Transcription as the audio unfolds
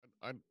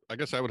I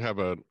guess I would have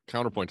a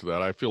counterpoint to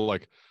that. I feel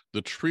like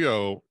the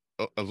trio,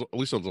 at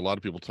least as a lot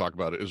of people talk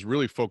about it, is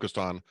really focused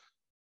on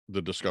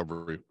the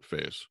discovery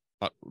phase.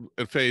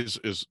 And phase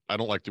is, I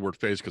don't like the word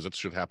phase because it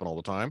should happen all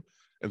the time.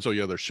 And so,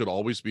 yeah, there should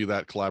always be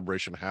that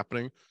collaboration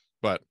happening.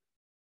 But,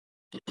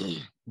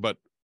 but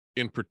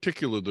in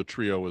particular, the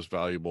trio is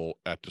valuable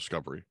at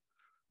discovery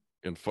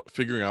in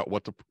figuring out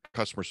what the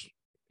customers,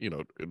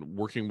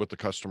 working with the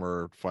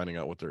customer, finding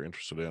out what they're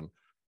interested in,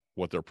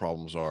 what their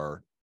problems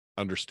are,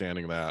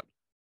 understanding that.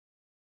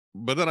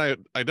 But then I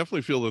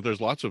definitely feel that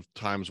there's lots of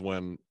times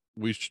when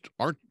we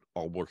aren't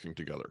all working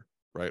together,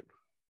 right?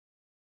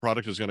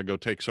 Product is going to go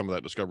take some of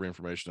that discovery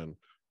information and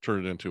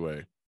turn it into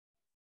a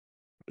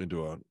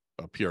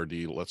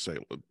PRD, let's say,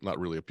 not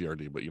really a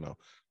PRD, but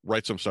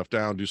write some stuff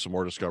down, do some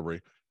more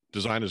discovery.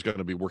 Design is going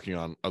to be working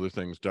on other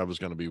things. Dev is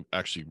going to be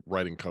actually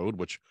writing code,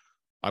 which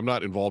I'm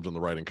not involved in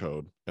the writing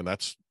code, and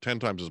that's 10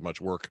 times as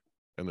much work,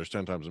 and there's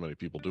 10 times as many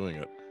people doing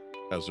it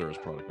as there is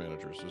product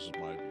managers. This is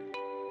my view.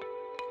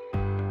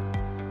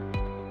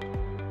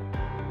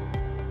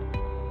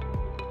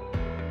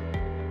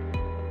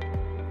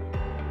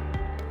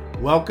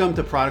 Welcome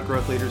to Product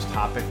Growth Leaders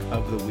Topic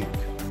of the Week,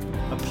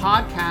 a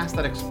podcast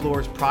that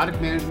explores product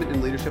management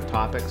and leadership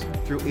topics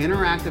through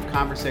interactive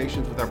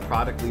conversations with our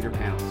product leader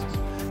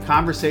panelists.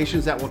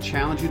 Conversations that will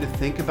challenge you to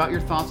think about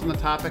your thoughts on the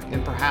topic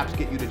and perhaps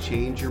get you to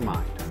change your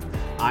mind.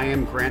 I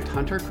am Grant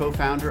Hunter,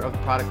 co-founder of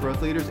Product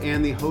Growth Leaders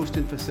and the host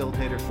and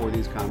facilitator for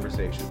these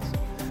conversations.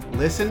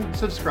 Listen,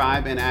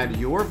 subscribe, and add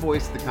your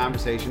voice to the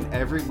conversation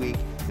every week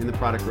in the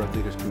Product Growth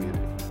Leaders community.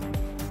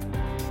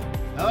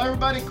 Hello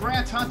everybody,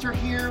 Grant Hunter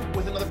here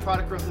with another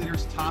Product Growth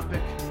Leaders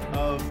Topic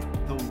of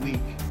the Week.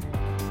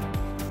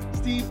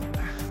 Steve,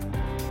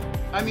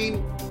 I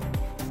mean,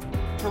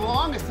 for the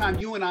longest time,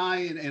 you and I,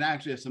 and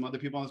actually some other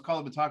people on this call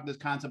have been talking this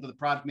concept of the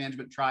product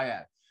management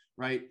triad,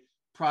 right?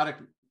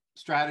 Product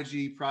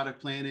strategy, product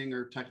planning,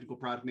 or technical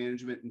product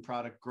management, and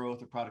product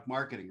growth or product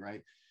marketing,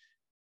 right?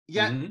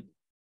 Yet,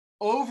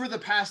 over the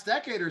past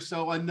decade or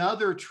so,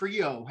 another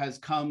trio has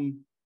come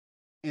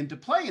into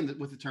play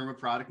with the term of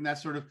product, and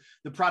that's sort of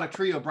the product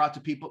trio brought to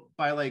people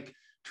by like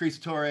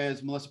Teresa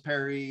Torres, Melissa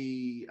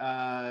Perry,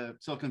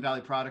 Silicon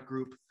Valley Product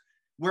Group,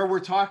 where we're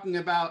talking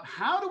about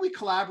how do we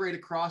collaborate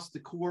across the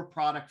core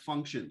product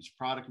functions,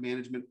 product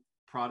management,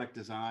 product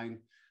design,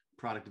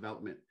 product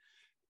development.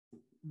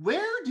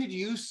 Where did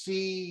you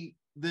see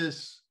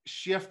this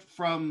shift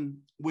from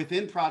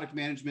within product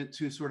management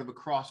to sort of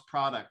across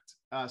product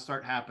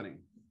start happening?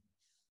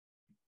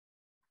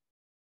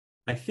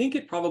 I think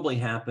it probably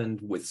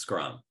happened with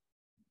Scrum.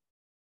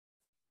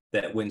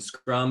 That when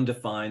Scrum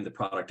defined the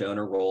product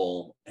owner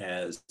role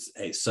as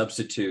a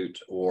substitute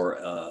or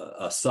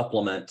a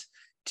supplement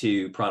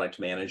to product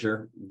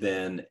manager,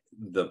 then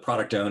the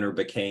product owner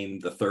became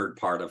the third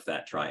part of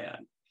that triad.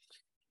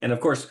 And of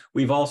course,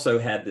 we've also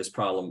had this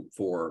problem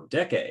for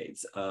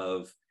decades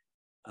of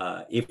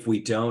if we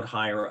don't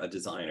hire a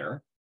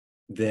designer,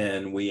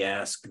 then we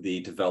ask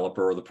the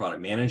developer or the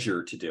product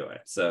manager to do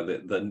it. So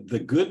the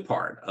good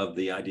part of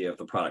the idea of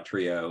the product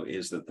trio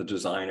is that the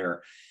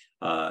designer,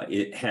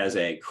 it has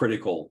a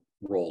critical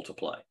role to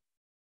play.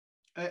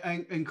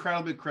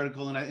 Incredibly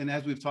critical. And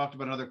as we've talked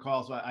about in other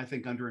calls, I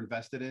think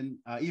underinvested in,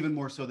 even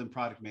more so than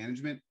product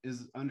management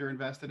is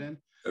underinvested in.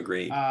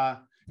 Agreed.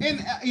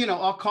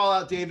 I'll call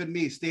out David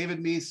Meese.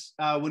 David Meese,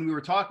 when we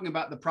were talking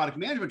about the product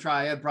management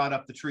triad, brought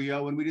up the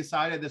trio, and we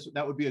decided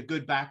that would be a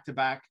good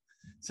back-to-back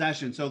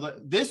session. So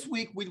this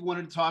week we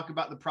wanted to talk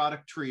about the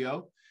product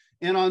trio,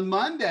 and on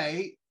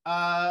Monday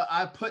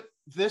I put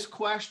this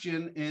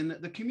question in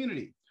the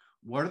community: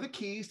 what are the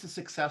keys to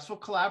successful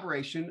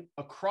collaboration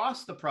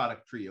across the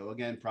product trio?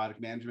 Again, product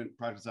management,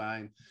 product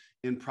design,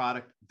 and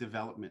product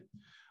development.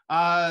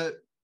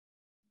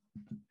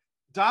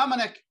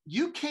 Dominic,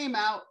 you came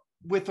out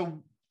with a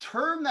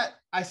term that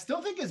I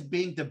still think is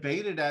being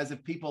debated as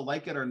if people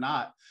like it or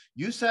not.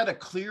 You said a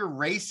clear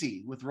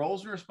RACI with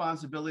roles and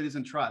responsibilities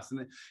and trust.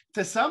 And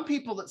to some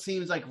people, it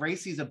seems like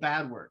RACI is a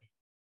bad word.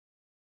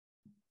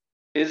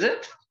 Is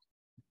it?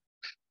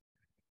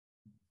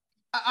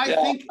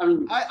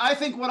 I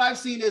think what I've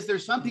seen is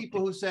there's some people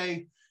who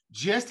say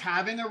just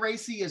having a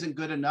RACI isn't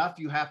good enough.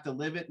 You have to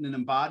live it and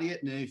embody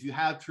it. And if you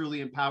have truly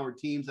empowered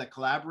teams that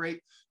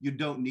collaborate, you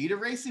don't need a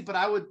RACI. But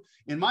I would,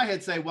 in my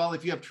head, say, well,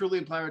 if you have truly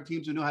empowered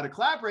teams who know how to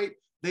collaborate,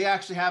 they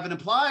actually have an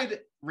implied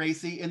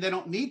RACI and they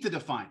don't need to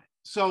define it.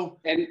 So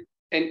and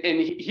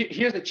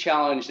here's a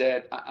challenge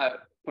that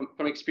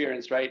from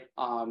experience, right?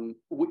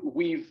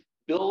 We've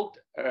built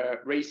a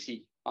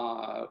RACI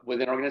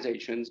within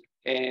organizations,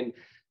 and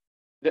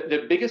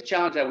the biggest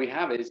challenge that we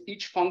have is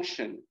each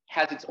function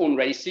has its own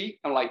RACI.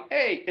 I'm like,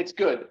 hey, it's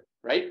good,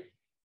 right?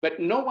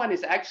 But no one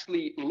is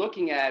actually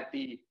looking at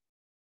the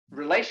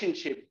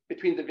relationship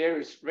between the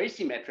various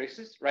RACI metrics,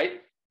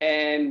 right?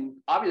 And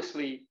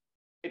obviously,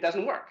 it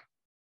doesn't work.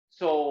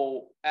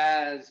 So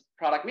as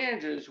product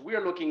managers,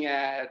 we're looking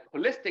at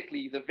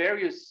holistically the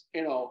various,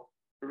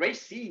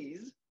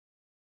 RACIs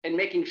and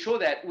making sure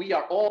that we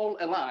are all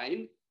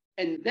aligned,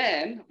 and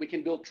then we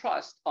can build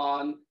trust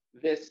on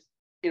this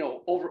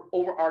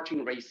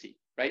overarching RACI,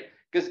 right?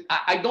 Because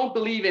I don't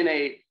believe in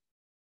a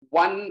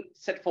one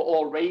set for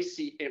all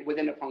RACI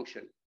within a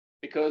function,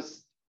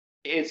 because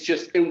it's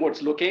just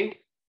inwards looking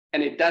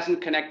and it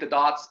doesn't connect the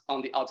dots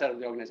on the outside of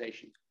the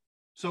organization.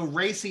 So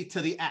RACI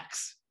to the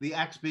X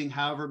being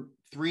however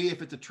 3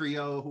 if it's a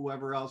trio,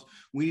 whoever else.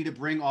 We need to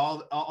bring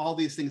all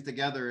these things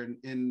together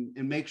and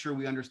make sure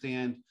we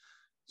understand.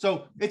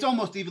 So it's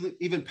almost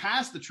even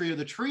past the trio.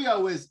 The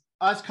trio is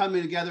us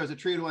coming together as a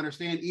trio to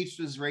understand each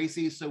is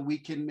RACI, so we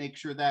can make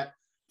sure that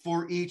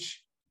for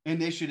each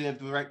initiative,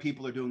 the right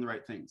people are doing the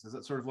right things. Is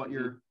that sort of what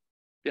you're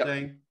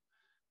saying?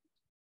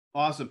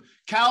 Awesome.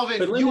 Calvin,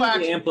 but let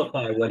me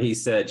amplify what he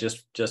said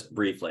just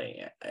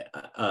briefly.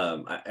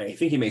 I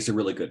think he makes a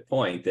really good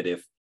point that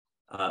if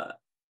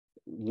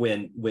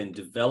when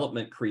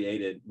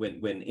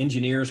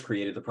engineers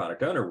created the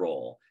product owner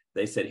role,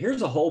 they said,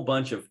 here's a whole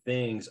bunch of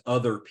things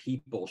other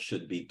people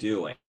should be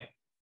doing.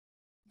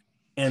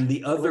 And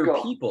the other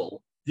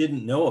people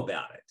didn't know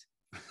about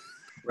it,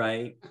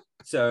 right?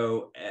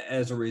 So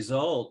as a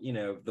result,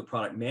 the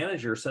product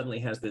manager suddenly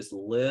has this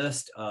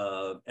list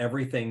of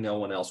everything no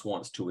one else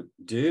wants to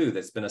do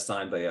that's been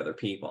assigned by other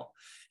people.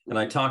 And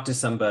I talked to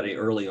somebody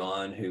early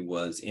on who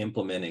was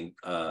implementing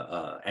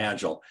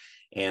Agile,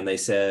 and they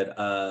said,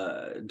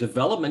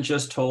 development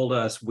just told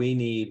us we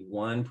need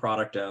 1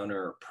 product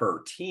owner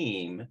per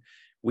team.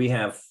 We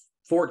have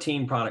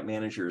 14 product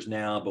managers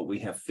now, but we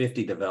have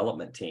 50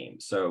 development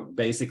teams. So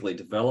basically,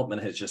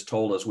 development has just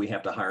told us we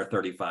have to hire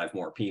 35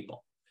 more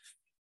people.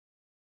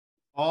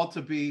 All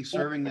to be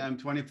serving them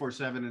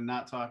 24/7 and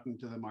not talking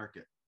to the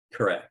market.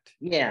 Correct.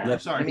 Yeah. I'm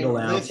sorry.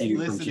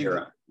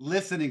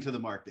 Listening to the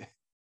market.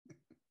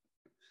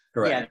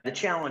 Correct. Yeah. The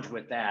challenge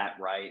with that,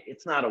 right?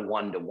 It's not a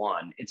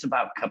one-to-one. It's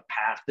about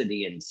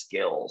capacity and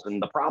skills.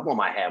 And the problem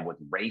I have with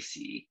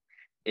RACI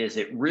is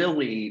it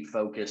really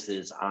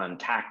focuses on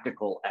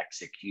tactical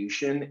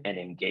execution and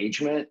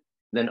engagement,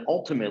 then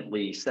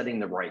ultimately setting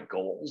the right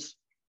goals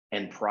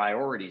and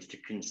priorities to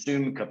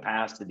consume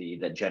capacity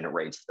that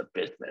generates the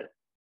business.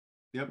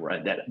 Yep.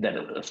 Right.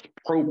 That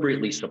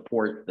appropriately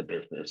supports the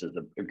business is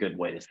a good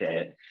way to say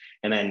it.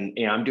 And then,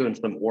 I'm doing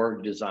some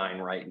org design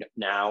right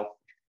now.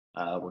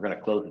 We're going to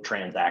close the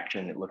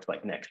transaction, it looks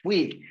like next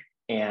week.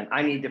 And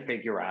I need to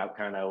figure out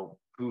kind of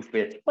who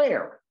fits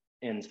where.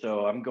 And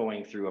so I'm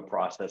going through a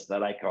process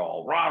that I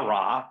call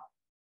RAH,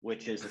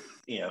 which is,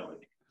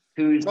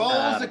 who's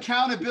roles,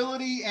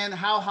 accountability, and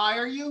how high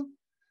are you?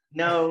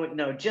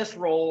 No, just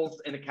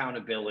roles and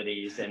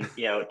accountabilities, and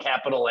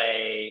capital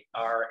A,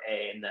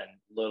 R-A, and then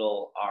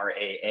little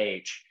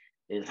R-A-H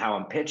is how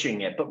I'm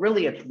pitching it. But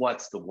really, it's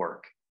what's the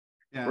work.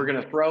 Yeah. We're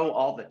going to throw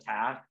all the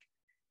tasks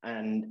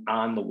and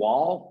on the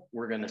wall.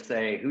 We're going to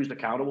say who's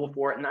accountable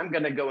for it, and I'm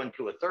going to go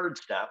into a third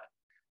step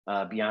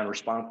beyond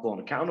responsible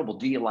and accountable.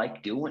 Do you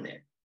like doing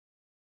it?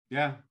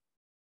 Yeah.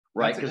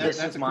 Right, because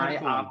this is my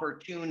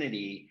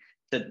opportunity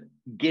to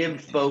give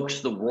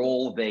folks the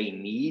role they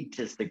need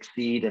to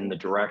succeed in the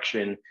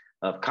direction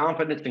of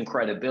confidence and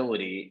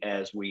credibility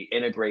as we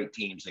integrate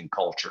teams and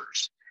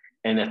cultures.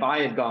 And if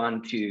I had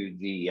gone to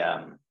the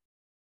and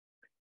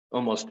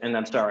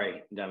I'm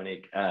sorry,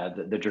 Dominique,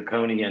 the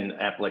draconian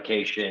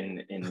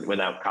application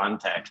without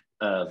context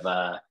of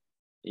a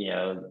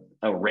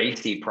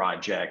RACI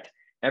project,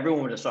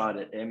 everyone would have saw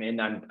it. I mean,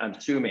 I'm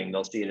assuming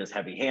they'll see it as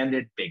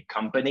heavy-handed, big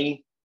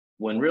company,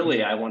 when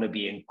really I want to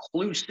be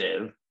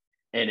inclusive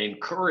and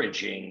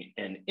encouraging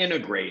and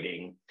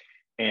integrating.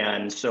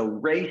 And so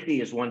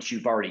RACI is once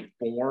you've already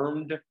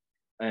formed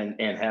and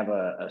have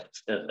a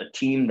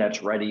team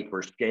that's ready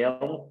for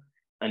scale,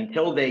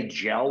 until they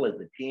gel as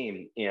a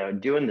team,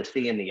 doing the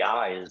C and the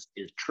I is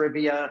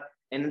trivia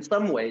and in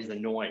some ways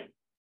annoying.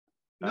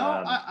 No,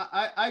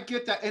 I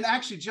get that. And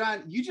actually,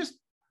 John,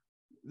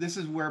 this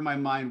is where my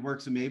mind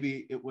works, and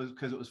maybe it was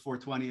because it was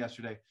 420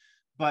 yesterday,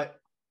 but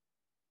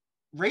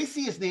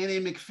RACI is Nanny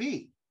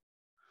McPhee.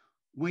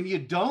 When you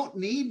don't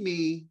need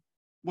me,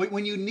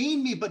 when you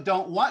need me but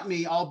don't want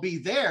me, I'll be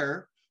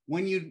there.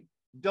 When you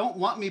don't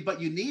want me but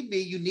you need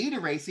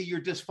a RACI,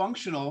 you're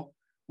dysfunctional.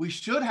 We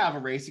should have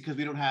a RACI because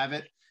we don't have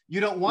it.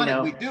 You don't want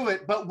it, we do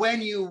it. But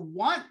when you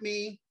want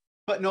me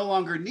but no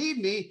longer need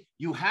me,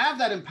 you have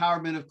that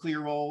empowerment of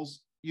clear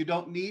roles. You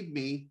don't need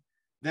me.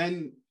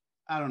 Then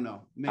I don't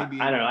know. Maybe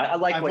I don't know.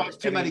 I've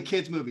watched too many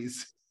kids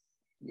movies.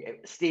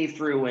 Steve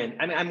threw in,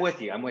 I'm with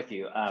you.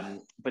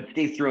 But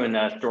Steve threw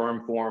in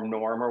storm, form,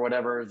 norm, or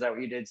whatever. Is that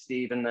what you did,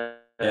 Steve, in the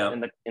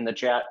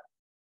chat?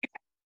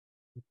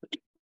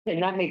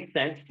 And that makes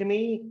sense to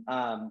me.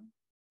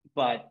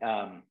 But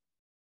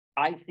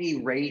I see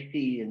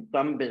RACI in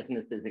some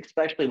businesses,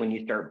 especially when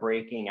you start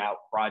breaking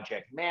out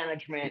project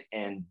management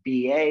and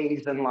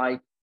BAs and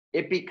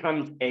it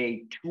becomes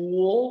a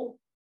tool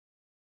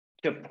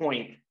to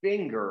point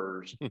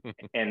fingers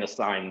and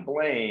assign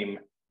blame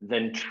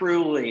than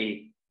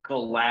truly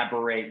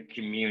collaborate,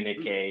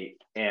 communicate,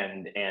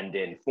 and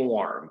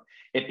inform.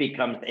 It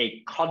becomes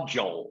a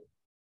cudgel,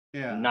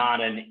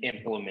 not an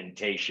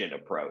implementation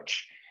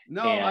approach.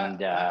 No,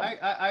 and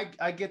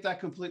I get that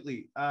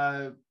completely.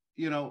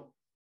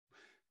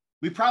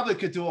 We probably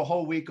could do a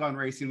whole week on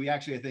racing. We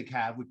actually, I think,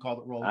 have. We called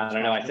it roles. I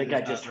don't know. I think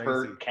I just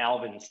heard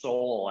Calvin's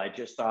soul. I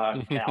just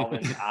saw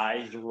Calvin's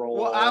eyes roll.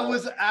 Well, I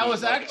was like,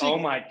 actually, oh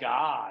my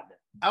God.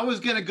 I was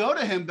going to go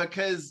to him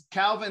because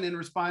Calvin, in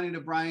responding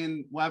to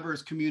Brian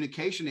Weber's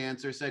communication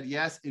answer, said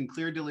yes in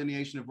clear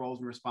delineation of roles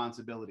and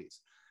responsibilities.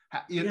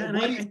 I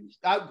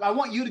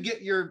want you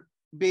to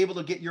be able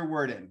to get your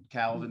word in,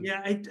 Calvin.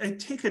 Yeah, I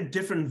take a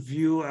different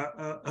view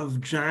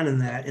of John in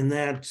that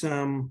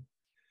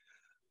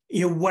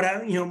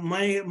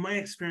my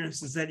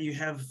experience is that you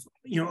have,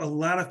 a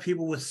lot of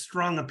people with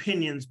strong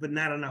opinions, but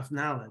not enough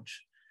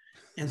knowledge.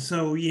 And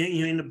so,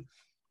 people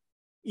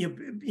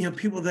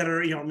that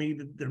are,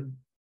 maybe they're,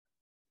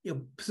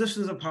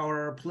 positions of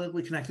power, or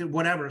politically connected,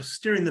 whatever,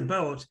 steering the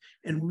boat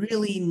and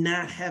really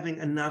not having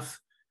enough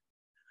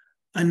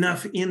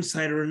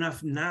insight or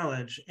enough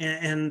knowledge.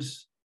 And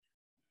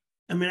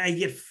I mean,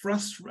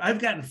 I've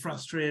gotten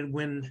frustrated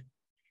when,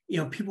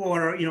 people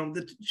are,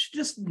 that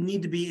just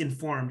need to be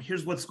informed.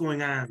 Here's what's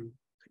going on.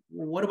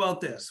 What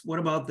about this? What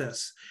about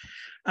this?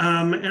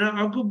 And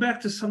I'll go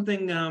back to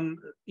something,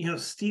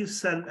 Steve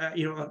said,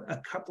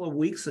 a couple of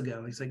weeks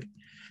ago. He's like,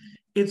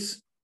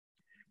 it's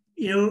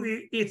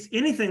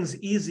anything's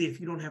easy if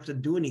you don't have to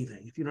do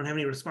anything, if you don't have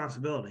any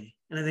responsibility.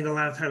 And I think a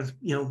lot of times,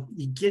 you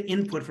get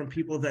input from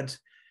people that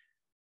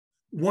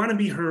want to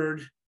be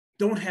heard,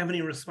 don't have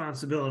any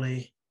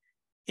responsibility,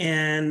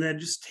 and that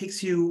just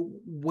takes you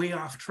way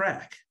off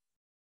track.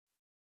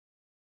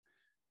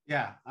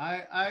 Yeah,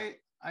 I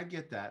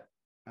get that.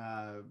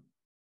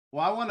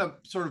 Well, I want to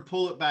sort of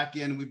pull it back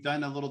in. We've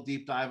done a little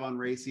deep dive on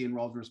RACI and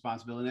roles and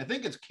responsibility. And I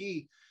think it's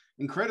key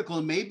and critical.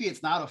 And maybe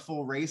it's not a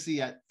full RACI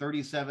at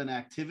 37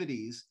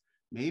 activities.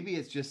 Maybe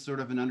it's just sort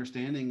of an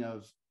understanding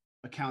of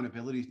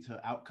accountability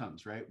to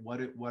outcomes, right? What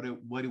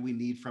do we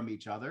need from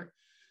each other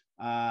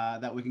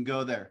that we can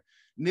go there?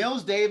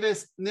 Nils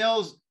Davis,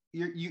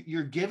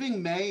 you're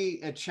giving May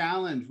a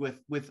challenge with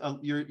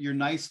your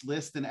nice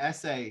list and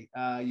essay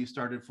you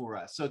started for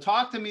us. So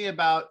talk to me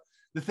about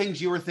the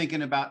things you were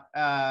thinking about.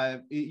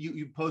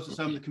 You posted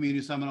some in the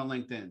community, some on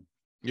LinkedIn.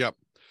 Yep.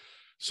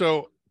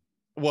 So,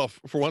 well,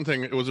 for one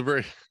thing, it was a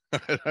very,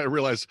 I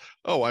realized,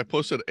 I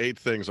posted 8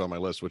 things on my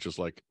list, which is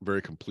like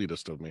very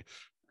completist of me.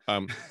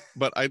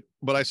 But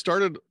I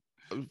started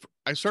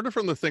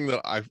from the thing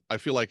that I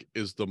feel like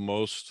is the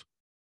most,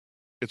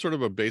 it's sort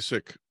of a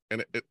basic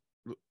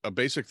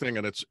thing.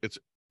 And it's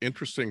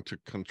interesting to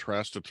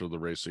contrast it to the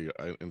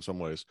RACI in some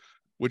ways,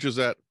 which is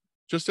that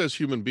just as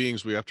human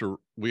beings, we have to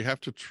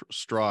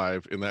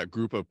strive in that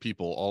group of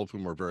people, all of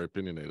whom are very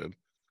opinionated,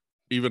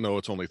 even though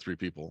it's only 3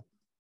 people,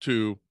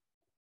 to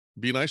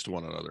be nice to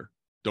one another.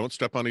 Don't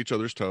step on each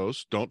other's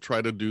toes. Don't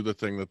try to do the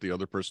thing that the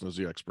other person is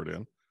the expert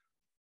in,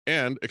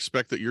 and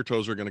expect that your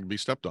toes are going to be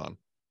stepped on,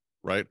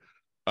 right?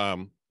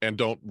 And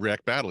don't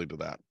react badly to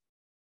that.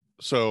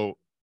 So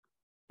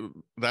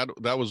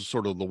that was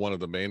sort of one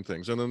of the main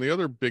things. And then the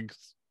other big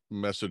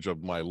message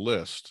of my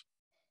list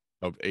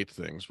of 8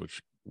 things,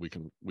 which we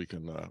can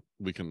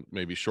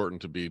maybe shorten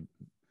to be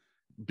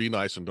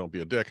nice and don't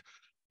be a dick,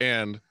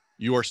 and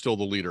you are still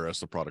the leader as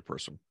the product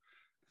person,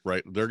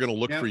 right? They're going to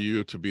look for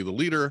you to be the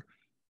leader.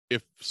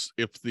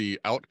 If the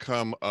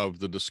outcome of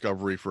the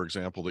discovery, for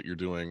example, that you're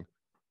doing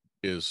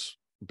is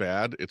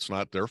bad, it's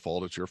not their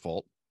fault, it's your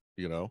fault.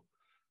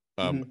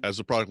 As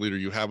a product leader,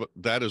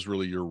 that is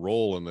really your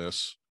role in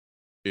this,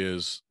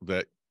 is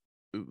that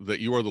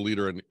you are the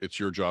leader, and it's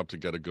your job to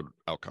get a good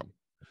outcome.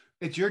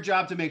 It's your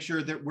job to make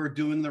sure that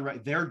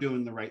they're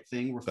doing the right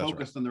thing. We're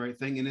focused on the right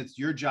thing. And it's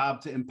your job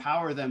to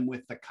empower them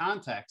with the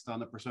context on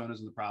the personas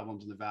and the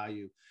problems and the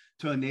value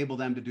to enable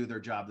them to do their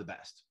job the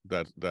best.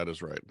 That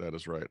is right. That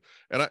is right.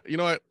 And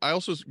I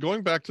also,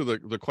 going back to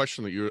the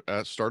question that you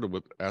started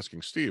with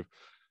asking Steve,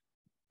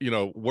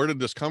 where did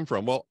this come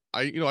from? Well,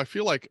 I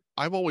feel like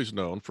I've always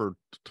known for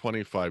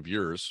 25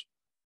 years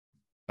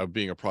of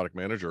being a product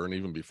manager, and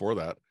even before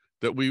that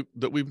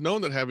we've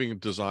known that having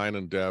design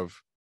and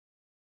dev,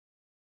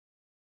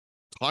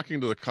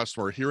 talking to the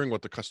customer, hearing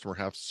what the customer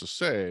has to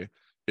say,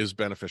 is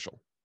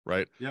beneficial,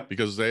 right? Yep.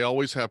 Because they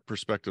always have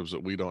perspectives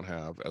that we don't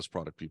have as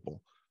product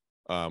people.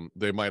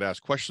 They might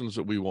ask questions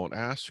that we won't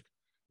ask.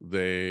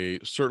 They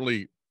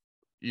certainly,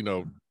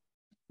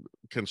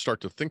 can start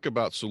to think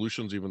about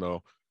solutions, even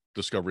though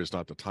discovery is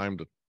not the time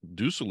to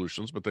do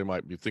solutions, but they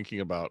might be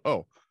thinking about,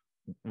 if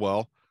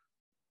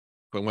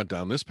I went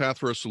down this path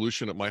for a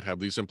solution, it might have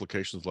these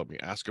implications. Let me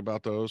ask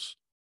about those.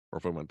 Or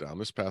if I went down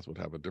this path, would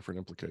have a different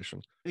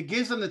implication. It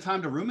gives them the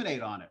time to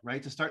ruminate on it,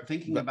 right? To start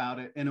thinking about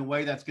it in a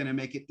way that's going to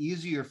make it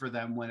easier for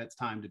them when it's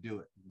time to do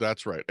it.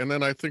 That's right. And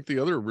then I think the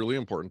other really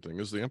important thing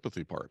is the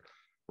empathy part,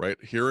 right?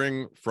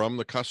 Hearing from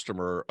the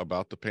customer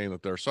about the pain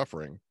that they're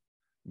suffering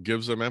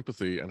gives them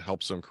empathy and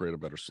helps them create a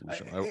better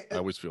solution. I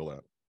always feel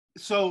that.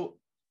 So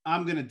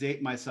I'm going to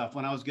date myself.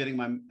 When I was getting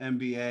my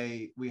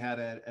MBA, we had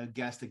a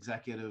guest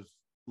executive,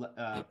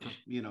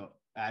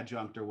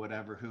 adjunct or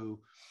whatever, who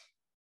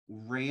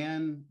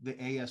ran the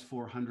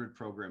AS400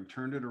 program,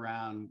 turned it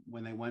around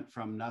when they went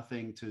from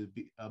nothing to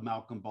a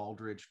Malcolm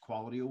Baldrige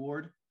Quality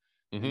Award.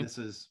 And this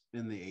is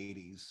in the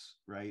 80s,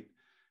 right?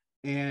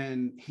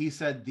 And he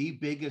said the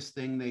biggest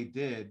thing they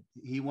did,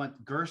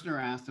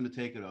 Gerstner asked him to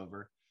take it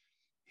over.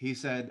 He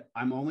said,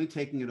 I'm only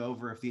taking it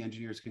over if the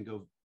engineers can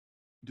go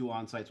do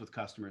on-sites with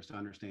customers to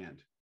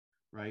understand,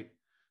 right?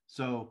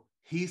 So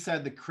he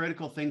said the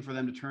critical thing for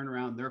them to turn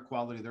around their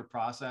quality, their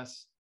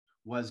process,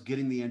 was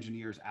getting the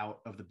engineers out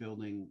of the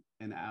building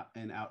and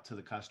out to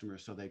the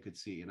customers so they could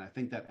see. And I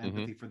think that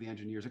empathy for the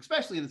engineers,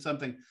 especially in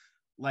something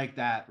like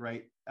that,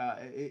 right,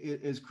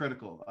 is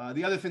critical.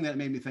 The other thing that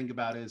made me think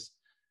about is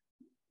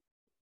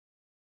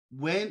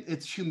when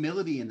it's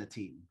humility in the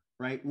team,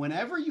 right?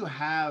 Whenever you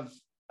have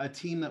a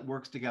team that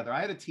works together,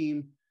 I had a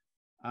team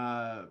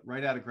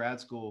right out of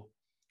grad school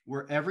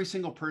where every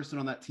single person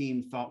on that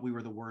team thought we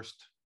were the worst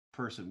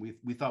person.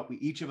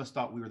 Each of us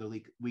thought we were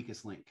the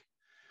weakest link.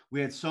 We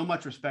had so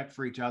much respect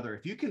for each other.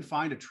 If you can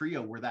find a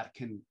trio where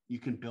you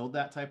can build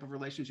that type of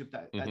relationship,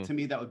 that to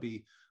me, that would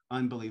be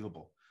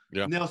unbelievable.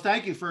 Yeah. Nils,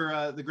 thank you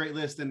for the great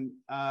list, and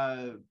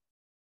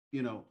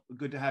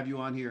good to have you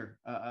on here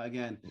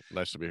again.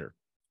 Nice to be here.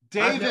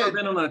 David, I've never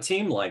been on a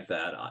team like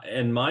that.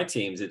 In my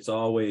teams, it's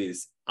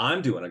always,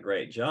 I'm doing a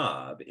great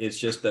job. It's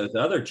just those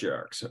other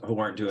jerks who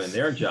aren't doing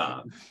their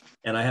job.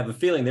 And I have a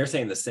feeling they're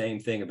saying the same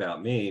thing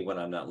about me when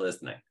I'm not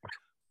listening.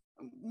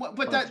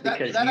 But that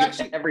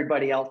actually,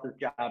 everybody else's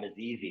job is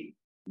easy.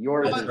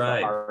 Yours is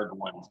the hard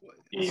one.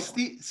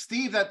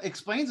 Steve, that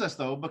explains us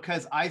though,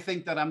 because I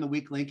think that I'm the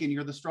weak link and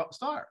you're the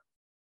star.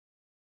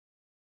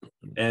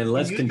 And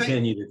let's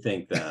continue to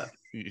think that.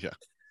 Yeah.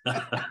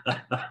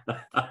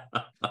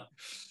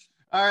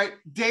 All right,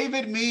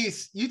 David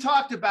Meese, you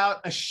talked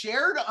about a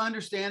shared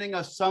understanding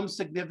of some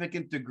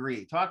significant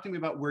degree. Talk to me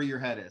about where your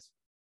head is.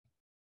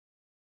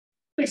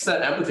 It's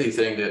that empathy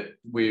thing that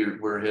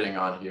we're hitting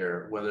on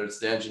here, whether it's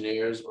the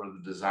engineers or the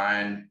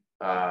design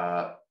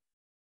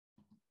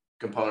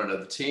component of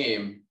the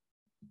team.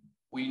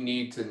 We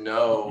need to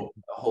know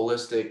a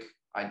holistic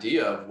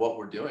idea of what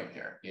we're doing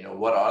here.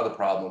 What are the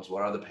problems?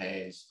 What are the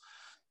pains?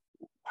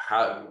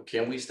 How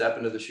can we step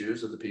into the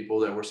shoes of the people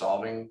that we're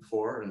solving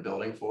for and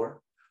building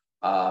for?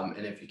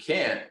 And if you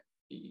can't,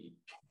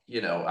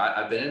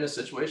 I've been in a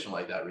situation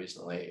like that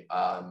recently.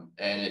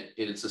 And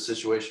it's a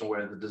situation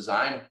where the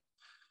design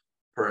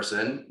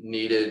person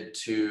needed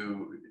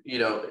to,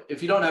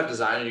 if you don't have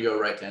design and you go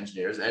right to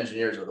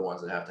engineers are the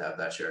ones that have to have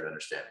that shared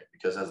understanding,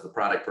 because as the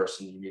product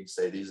person, you need to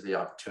say, these are the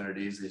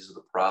opportunities, these are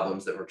the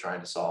problems that we're trying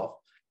to solve,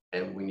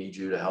 and we need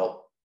you to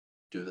help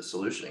do the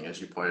solutioning,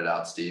 as you pointed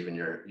out, Steve, in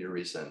your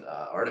recent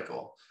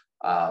article.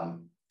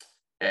 And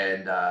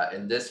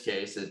in this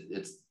case,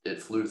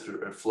 it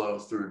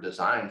flows through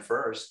design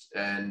first,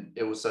 and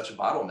it was such a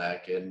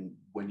bottleneck. And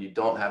when you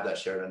don't have that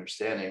shared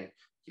understanding,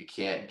 you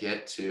can't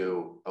get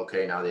to,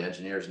 okay, now the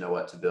engineers know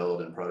what to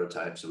build and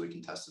prototype so we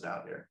can test it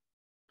out here.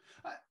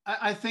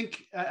 I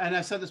think, and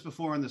I've said this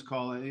before on this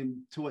call, and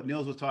to what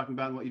Nils was talking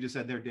about and what you just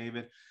said there,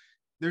 David,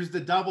 there's the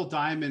double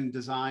diamond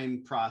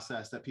design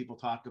process that people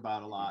talk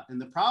about a lot.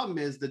 And the problem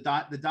is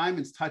the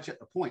diamonds touch at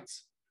the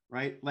points,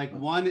 right? Like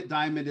one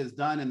diamond is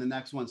done and the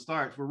next one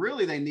starts, where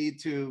really they need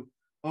to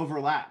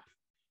overlap,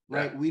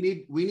 right? Yeah.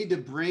 We need to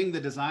bring the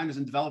designers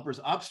and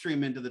developers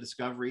upstream into the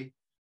discovery.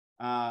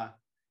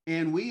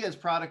 And we as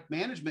product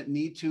management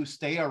need to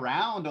stay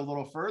around a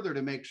little further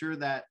to make sure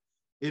that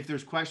if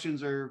there's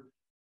questions or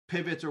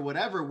pivots or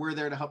whatever, we're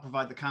there to help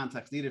provide the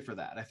context needed for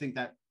that. I think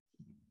that.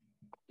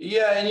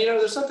 Yeah. And,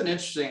 there's something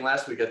interesting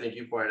last week, I think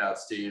you pointed out,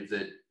 Steve,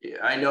 that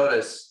I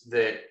noticed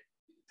that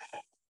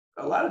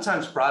a lot of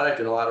times product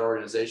in a lot of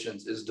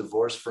organizations is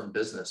divorced from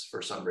business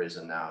for some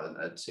reason now. And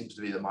that seems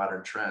to be the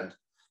modern trend.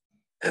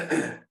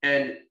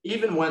 And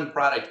even when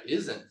product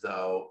isn't,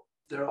 though,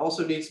 there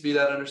also needs to be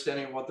that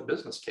understanding of what the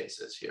business case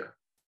is here,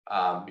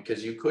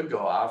 because you could go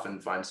off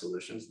and find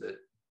solutions that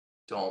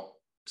don't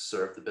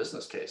serve the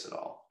business case at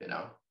all,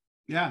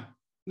 Yeah,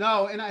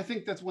 no. And I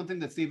think that's one thing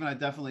that Steve and I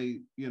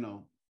definitely,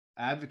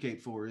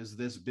 advocate for, is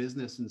this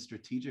business and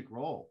strategic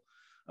role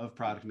of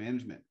product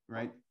management,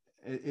 right?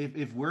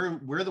 If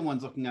we're the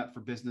ones looking out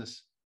for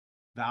business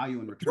value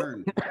and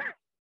return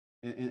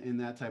in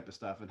that type of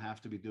stuff, and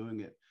have to be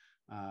doing it,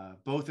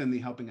 both in the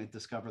helping us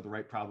discover the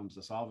right problems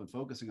to solve and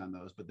focusing on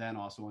those, but then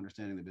also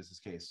understanding the business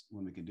case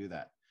when we can do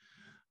that.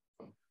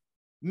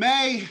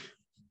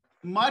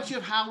 Much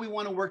of how we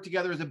want to work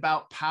together is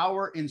about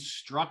power and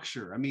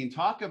structure. I mean,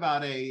 talk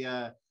about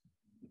a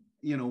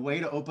way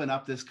to open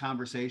up this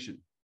conversation.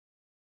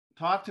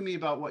 Talk to me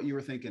about what you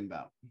were thinking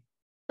about.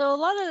 So a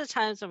lot of the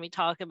times when we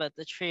talk about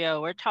the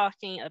trio, we're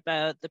talking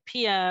about the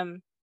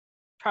PM,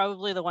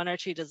 probably the one or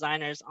two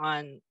designers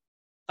on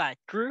that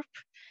group,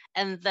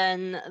 and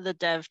then the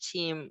dev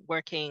team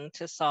working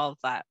to solve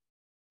that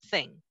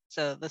thing.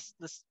 So this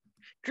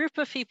group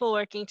of people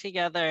working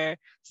together,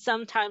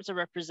 sometimes a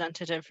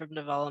representative from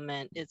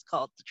development, is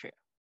called the trio.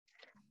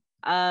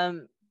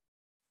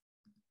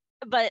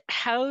 But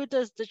how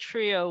does the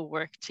trio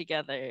work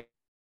together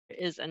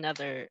is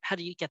another, how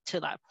do you get to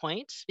that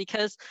point?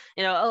 Because,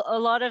 a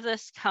lot of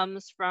this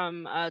comes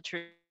from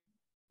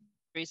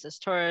Teresa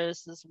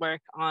Torres's work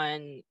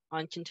on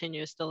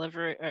continuous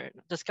delivery or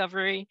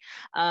discovery.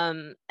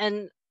 And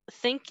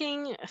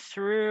thinking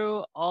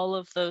through all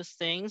of those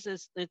things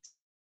is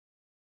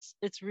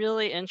it's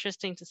really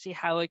interesting to see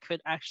how it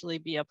could actually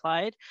be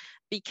applied,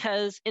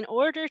 because in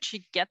order to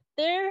get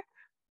there,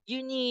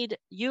 you need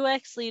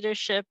UX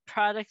leadership,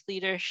 product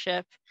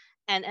leadership,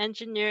 and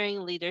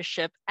engineering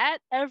leadership at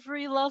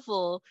every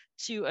level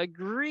to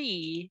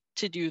agree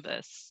to do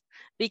this.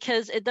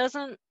 Because it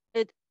doesn't,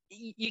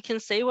 you can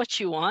say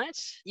what you want.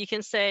 You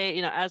can say,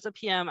 as a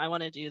PM, I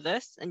want to do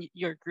this, and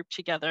your group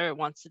together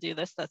wants to do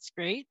this. That's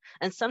great.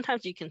 And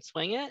sometimes you can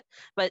swing it.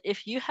 But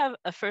if you have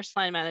a first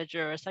line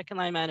manager or a second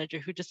line manager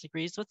who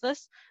disagrees with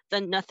this,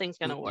 then nothing's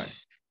going to work,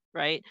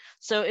 right?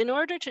 So in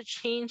order to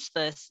change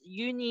this,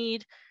 you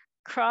need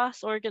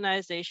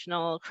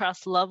cross-organizational,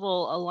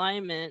 cross-level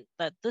alignment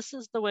that this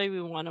is the way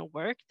we want to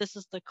work. This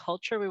is the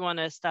culture we want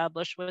to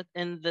establish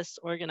within this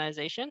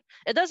organization.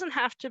 It doesn't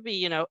have to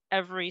be,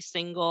 every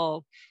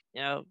single,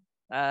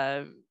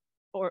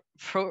 or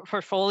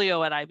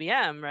portfolio at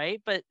IBM,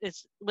 right? But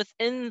it's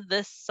within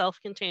this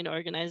self-contained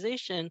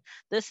organization.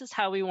 This is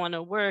how we want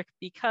to work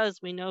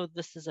because we know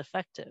this is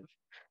effective,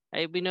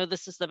 right? We know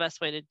this is the best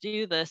way to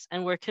do this,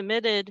 and we're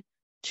committed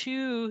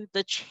to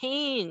the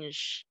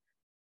change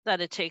that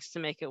it takes to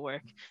make it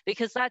work,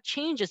 because that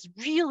change is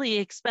really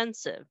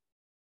expensive.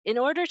 In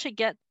order to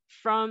get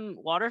from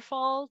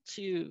waterfall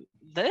to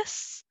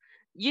this,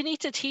 you need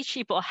to teach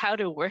people how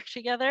to work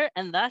together,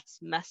 and that's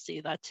messy.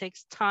 That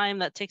takes time.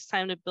 That takes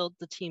time to build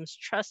the team's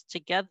trust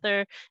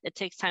together. It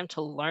takes time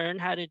to learn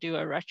how to do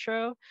a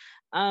retro.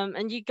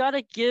 And you got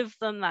to give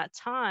them that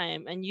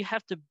time, and you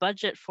have to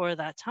budget for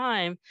that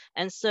time.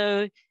 And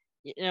so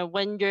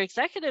when your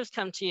executives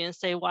come to you and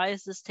say, why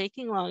is this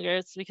taking longer?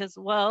 It's because,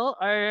 well,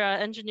 our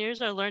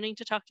engineers are learning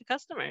to talk to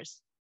customers.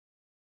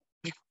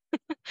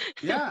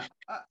 Yeah.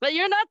 But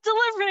you're not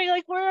delivering.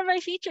 Like, where are my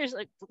features?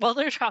 Like, well,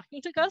 they're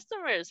talking to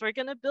customers. We're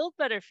going to build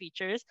better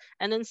features.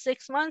 And in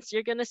 6 months,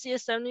 you're going to see a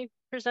 70%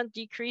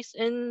 decrease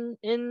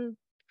in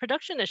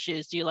production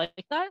issues. Do you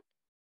like that?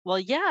 Well,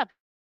 yeah,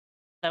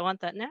 I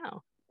want that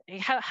now.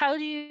 How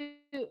do you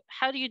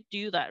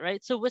do that,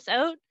 right? So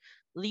without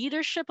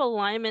leadership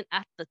alignment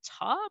at the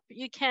top,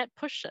 you can't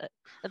push it.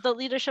 At the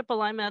leadership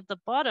alignment at the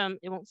bottom,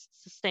 it won't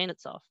sustain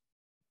itself.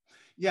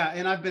 Yeah,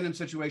 and I've been in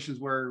situations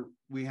where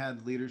we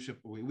had leadership,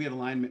 we had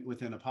alignment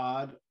within a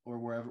pod or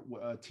wherever,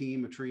 a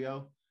team, a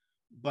trio,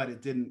 but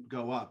it didn't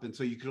go up. And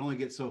so you could only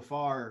get so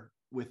far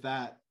with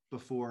that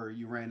before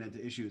you ran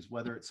into issues,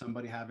 whether it's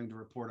somebody having to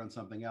report on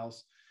something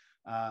else.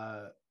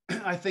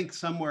 I think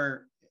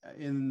somewhere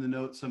in the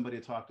notes,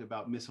 somebody talked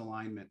about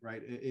misalignment,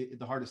 right?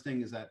 The hardest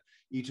thing is that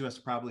each of us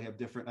probably have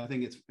different, I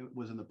think it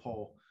was in the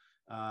poll.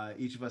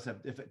 Each of us have,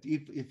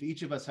 if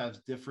each of us has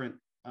different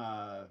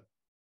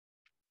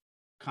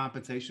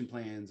compensation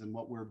plans and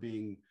what we're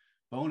being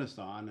bonused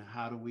on,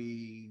 how do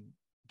we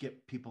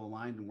get people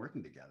aligned and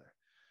working together?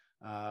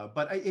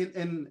 But it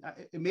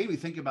made me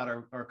think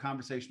about our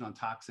conversation on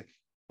toxic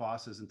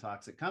bosses and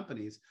toxic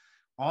companies.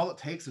 All it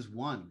takes is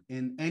one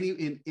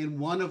in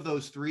one of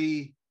those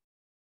three,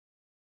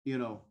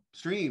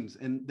 streams,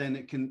 and then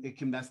it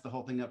can mess the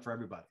whole thing up for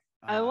everybody.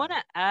 I want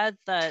to add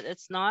that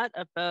it's not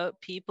about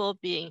people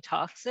being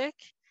toxic.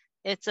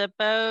 It's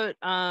about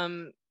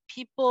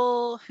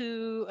people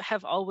who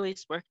have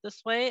always worked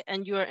this way,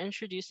 and you are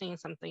introducing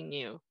something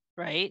new,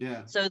 right?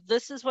 Yeah. So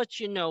this is what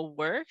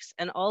works,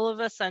 and all of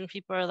a sudden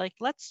people are like,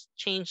 let's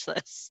change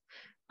this.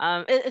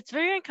 It's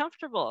very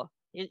uncomfortable.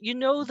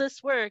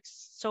 This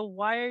works, so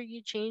why are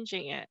you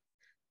changing it?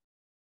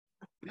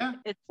 Yeah.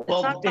 It's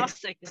not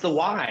toxic. It's the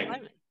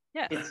why.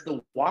 Yeah. It's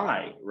the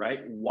why, right?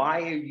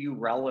 Why are you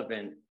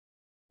relevant?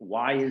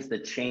 Why is the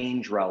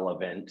change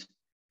relevant?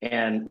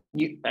 And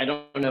I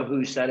don't know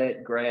who said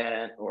it,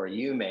 Grant or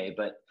you may,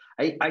 but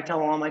I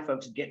tell all my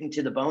folks, get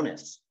into the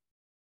bonus.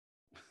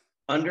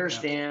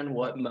 Understand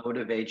what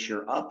motivates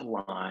your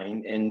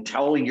upline and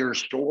tell your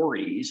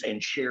stories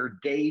and share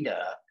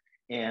data.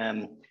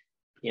 And,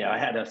 I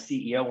had a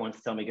CEO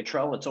once tell me,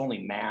 Cottrell, it's only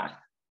math.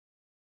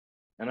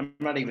 And I'm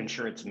not even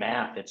sure it's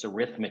math, it's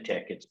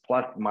arithmetic, it's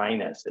plus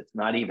minus, it's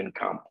not even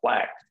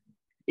complex.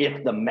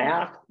 If the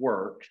math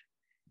works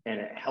and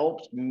it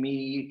helps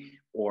me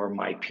or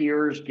my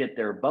peers get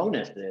their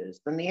bonuses,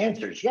 then the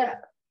answer is yes.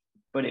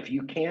 But if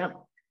you can't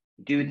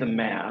do the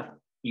math,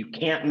 you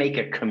can't make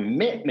a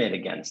commitment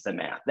against the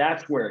math.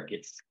 That's where it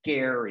gets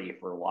scary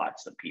for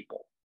lots of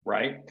people,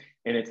 right?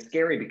 And it's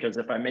scary because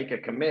if I make a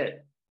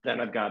commit,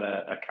 then I've got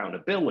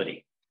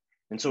accountability.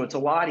 And so it's a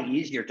lot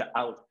easier to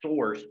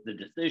outsource the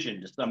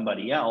decision to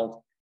somebody else,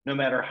 no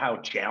matter how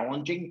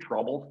challenging,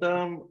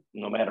 troublesome,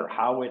 no matter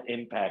how it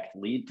impacts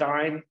lead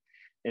time.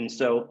 And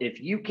so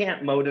if you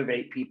can't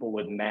motivate people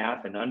with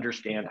math and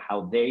understand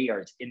how they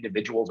as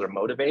individuals are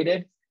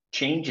motivated,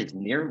 change is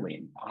nearly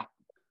impossible.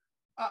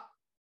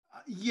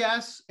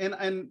 Yes,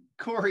 and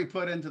Corey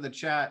put into the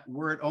chat,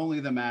 we're at only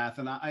the math,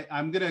 and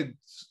I'm going to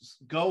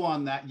go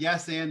on that,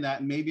 yes, and that,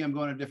 and maybe I'm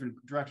going a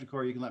different direction,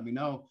 Corey, you can let me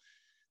know.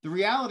 The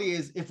reality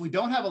is, if we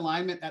don't have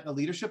alignment at the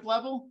leadership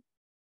level,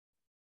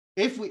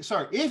 if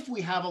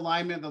we have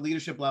alignment at the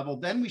leadership level,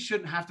 then we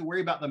shouldn't have to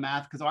worry about the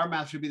math, because our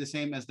math should be the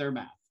same as their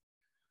math.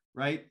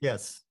 right?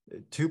 Yes.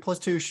 2 +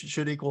 2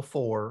 should equal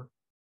 4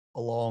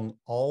 along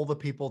all the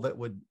people that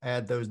would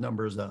add those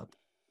numbers up.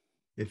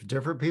 If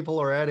different people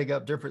are adding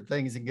up different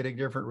things and getting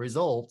different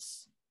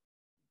results,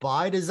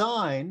 by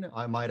design,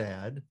 I might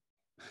add,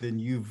 then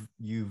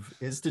you've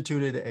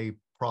instituted a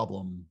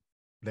problem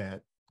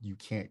that you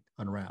can't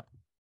unwrap.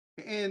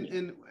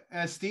 And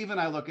as Steve and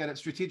I look at it,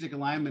 strategic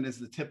alignment is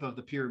the tip of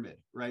the pyramid,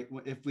 right?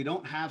 If we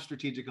don't have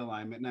strategic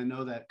alignment, and I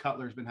know that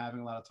Cutler's been having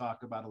a lot of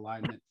talk about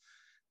alignment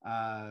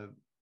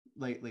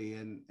lately,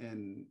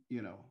 and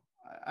you know,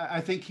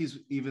 I think he's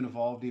even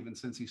evolved even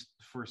since he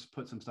first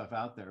put some stuff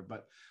out there.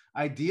 But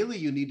ideally,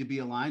 you need to be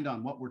aligned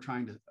on what we're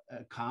trying to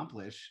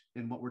accomplish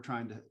and what we're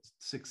trying to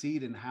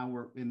succeed and how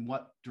we're in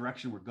what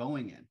direction we're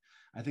going in.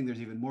 I think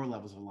there's even more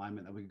levels of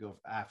alignment that we could go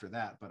after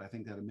that. But I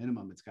think at a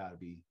minimum, it's got to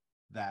be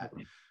that.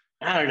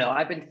 I don't know.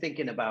 I've been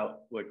thinking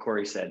about what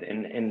Corey said,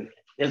 and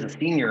as a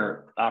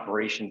senior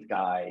operations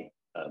guy,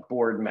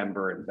 board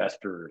member,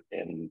 investor,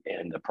 and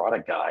a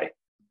product guy,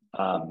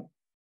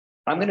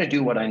 I'm going to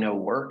do what I know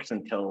works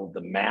until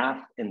the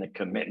math and the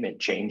commitment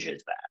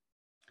changes that.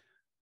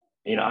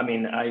 You know, I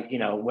mean,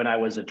 when I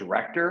was a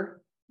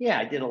director, yeah,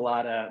 I did a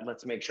lot of,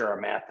 let's make sure our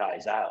math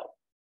ties out.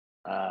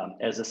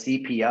 As a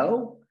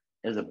CPO,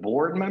 as a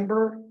board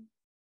member,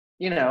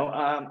 you know,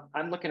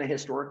 I'm looking at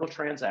historical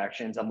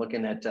transactions. I'm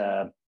looking at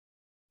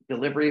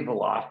delivery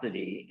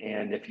velocity.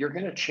 And if you're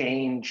going to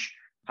change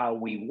how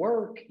we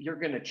work, you're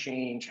going to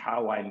change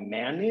how I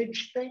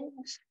manage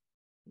things,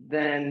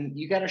 then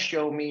you got to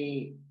show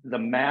me the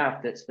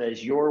math that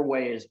says your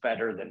way is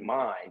better than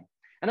mine.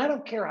 And I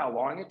don't care how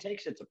long it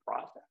takes, it's a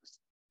process.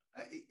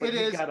 But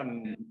you've got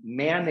to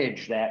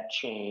manage that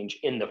change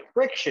in the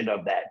friction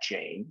of that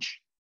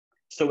change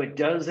so it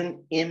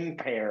doesn't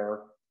impair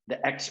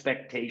the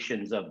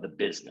expectations of the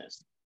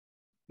business.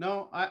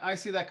 No, I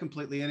see that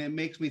completely. And it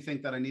makes me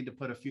think that I need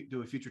to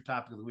do a future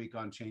topic of the week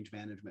on change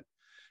management,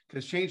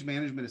 because change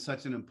management is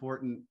such an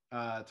important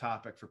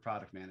topic for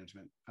product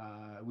management.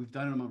 We've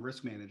done it on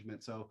risk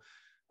management. So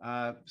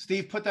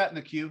Steve, put that in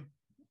the queue.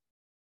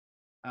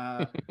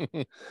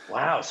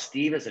 Wow,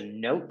 Steve is a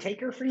note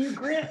taker for you,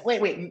 Grant.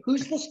 Wait,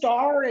 who's the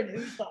star and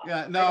who's the?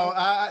 Yeah, no,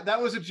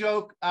 that was a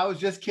joke. I was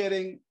just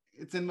kidding.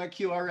 It's in my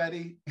queue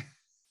already.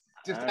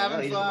 Just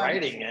having he's fun.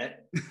 writing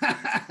it.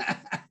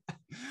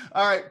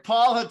 All right,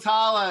 Paul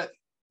Hatala,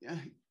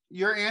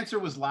 your answer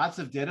was lots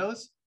of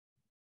dittos.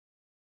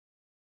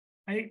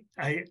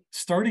 I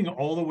starting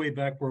all the way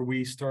back where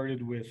we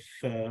started with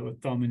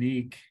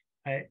Dominique.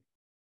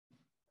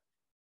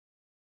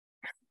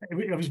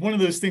 It was one of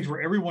those things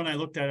where everyone I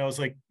looked at, I was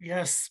like,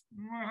 yes,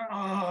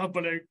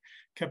 but I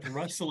kept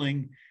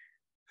wrestling.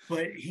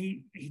 But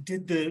he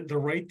did the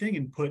right thing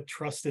and put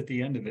trust at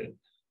the end of it.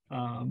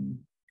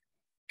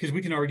 Because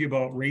we can argue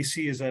about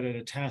RACI, is that at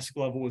a task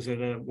level? Is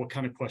it what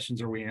kind of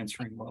questions are we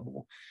answering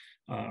level?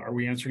 Are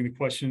we answering the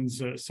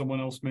questions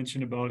someone else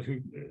mentioned about who,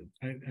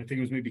 I think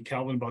it was maybe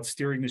Calvin, about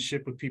steering the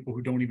ship with people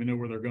who don't even know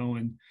where they're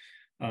going.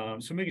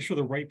 So making sure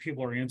the right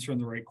people are answering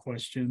the right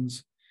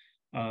questions.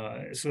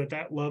 So at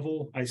that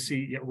level, I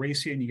see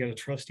RACI and you got to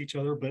trust each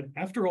other. But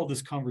after all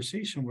this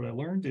conversation, what I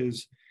learned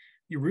is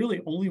you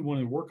really only want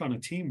to work on a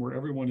team where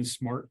everyone is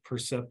smart,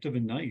 perceptive,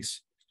 and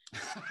nice.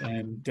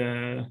 And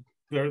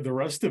the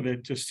rest of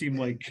it just seemed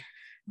like.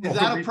 Is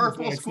that a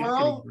purple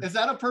squirrel? Is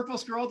that a purple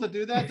squirrel to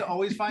do that? To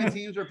always find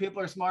teams where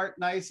people are smart,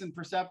 nice, and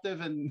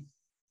perceptive? And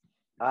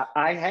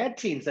I had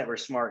teams that were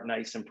smart,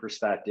 nice, and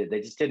perceptive. They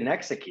just didn't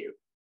execute.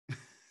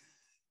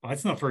 Well,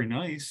 that's not very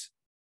nice.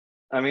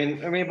 I mean,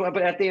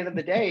 but at the end of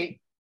the day,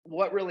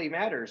 what really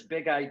matters?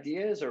 Big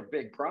ideas or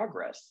big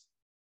progress?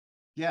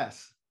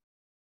 Yes.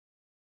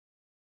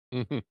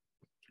 Mm-hmm.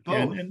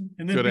 And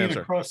then Good being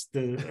answer. across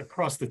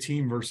the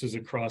team versus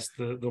across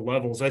the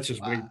levels, that's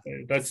just way,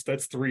 that's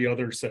 3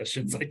 other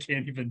sessions. I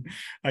can't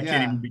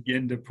even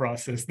begin to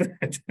process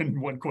that in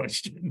one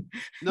question.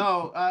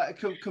 No,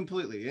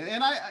 completely.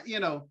 And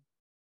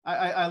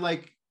I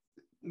like,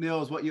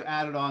 Nils, what you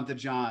added on to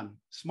John: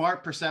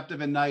 smart,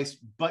 perceptive, and nice,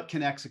 but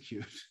can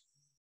execute.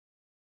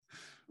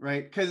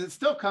 Right? Because it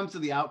still comes to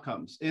the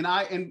outcomes. And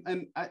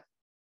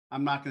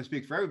I'm not going to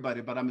speak for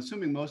everybody, but I'm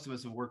assuming most of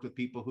us have worked with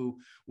people who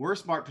were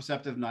smart,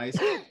 perceptive, nice,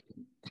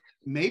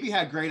 maybe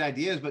had great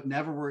ideas, but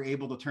never were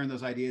able to turn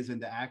those ideas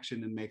into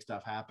action and make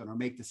stuff happen or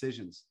make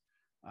decisions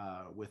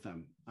with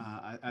them.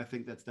 I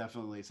think that's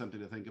definitely something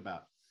to think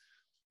about.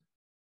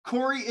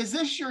 Corey, is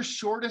this your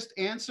shortest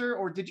answer,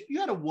 or you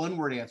had a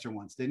one-word answer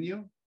once, didn't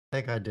you? I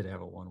think I did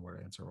have a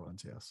one-word answer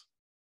once, yes.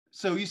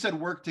 So you said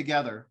work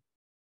together.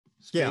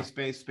 Space,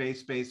 Yeah.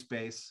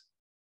 space,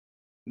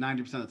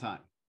 90% of the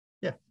time.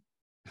 Yeah.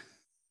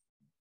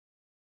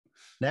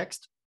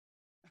 Next.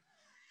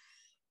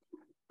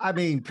 I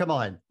mean, come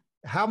on.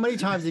 How many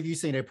times have you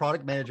seen a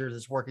product manager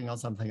that's working on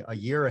something a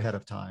year ahead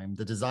of time,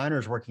 the designer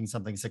is working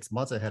something 6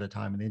 months ahead of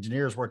time, and the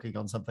engineer is working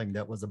on something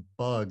that was a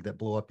bug that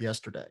blew up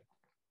yesterday?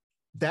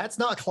 That's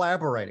not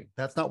collaborating.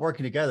 That's not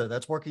working together.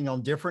 That's working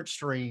on different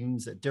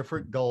streams at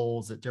different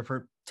goals at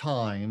different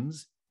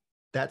times.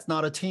 That's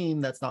not a team.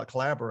 That's not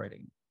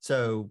collaborating.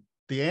 So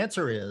the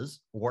answer is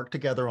work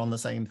together on the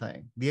same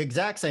thing, the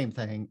exact same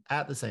thing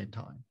at the same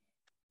time.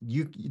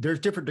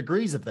 There's different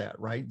degrees of that,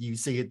 right? You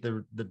see it,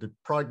 the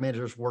product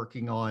manager's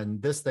working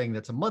on this thing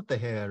that's a month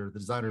ahead, or the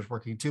designer's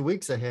working 2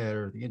 weeks ahead,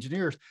 or the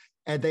engineers,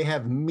 and they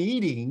have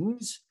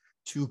meetings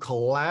to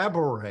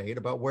collaborate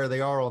about where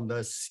they are on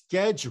the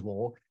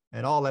schedule,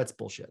 and all that's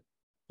bullshit.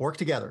 Work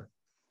together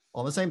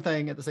on the same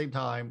thing at the same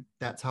time.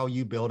 That's how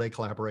you build a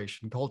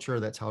collaboration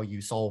culture. That's how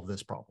you solve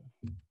this problem.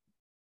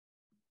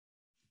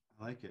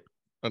 I like it.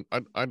 And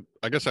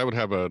I guess I would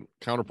have a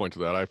counterpoint to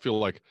that. I feel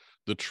like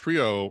the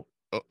trio,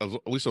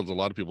 at least as a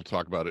lot of people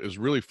talk about it, is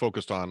really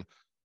focused on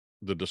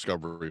the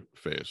discovery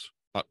phase.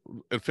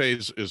 And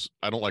phase is,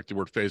 I don't like the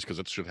word phase because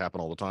it should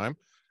happen all the time.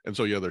 And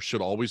so, yeah, there should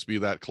always be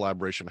that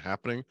collaboration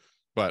happening.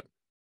 But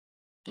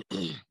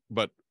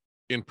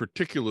in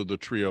particular, the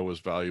trio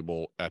is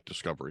valuable at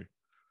discovery,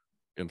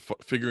 in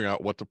figuring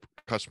out what the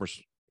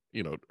customers,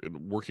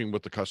 working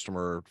with the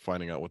customer,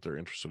 finding out what they're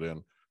interested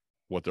in,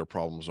 what their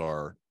problems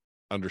are,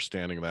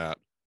 understanding that.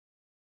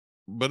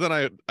 But then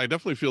I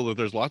definitely feel that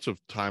there's lots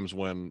of times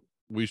when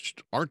we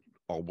aren't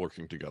all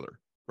working together,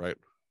 right?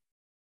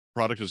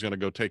 Product is going to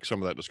go take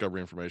some of that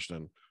discovery information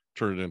and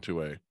turn it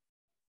into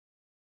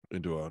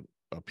a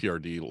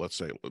PRD, let's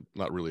say,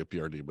 not really a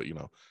PRD, but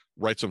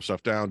write some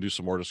stuff down, do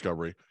some more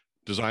discovery.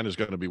 Design is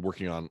going to be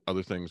working on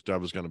other things.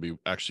 Dev is going to be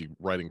actually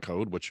writing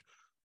code, which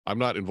I'm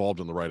not involved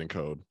in the writing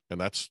code,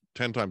 and that's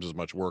 10 times as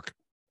much work,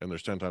 and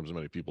there's 10 times as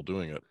many people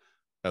doing it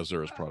as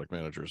there is product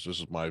managers. This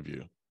is my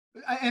view.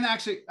 And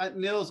actually,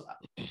 Nils,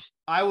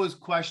 I was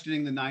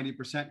questioning the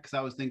 90% because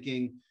I was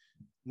thinking,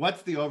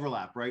 what's the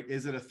overlap, right?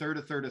 Is it a third,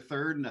 a third, a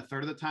third, and a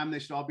third of the time they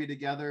should all be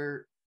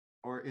together,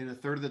 or in a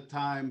third of the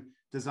time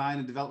design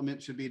and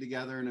development should be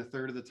together, and a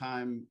third of the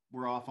time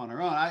we're off on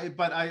our own?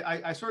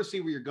 I sort of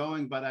see where you're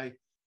going, but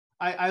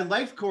I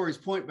liked Corey's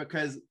point,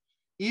 because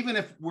even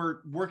if we're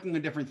working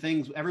on different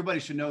things, everybody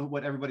should know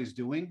what everybody's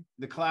doing.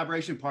 The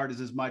collaboration part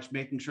is as much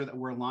making sure that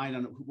we're aligned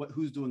on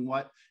who's doing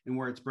what and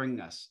where it's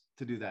bringing us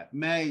to do that.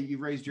 May, you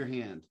raised your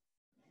hand.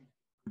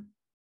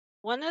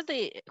 One of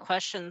the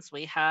questions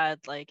we had,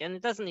 and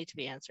it doesn't need to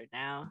be answered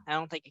now, I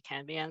don't think it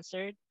can be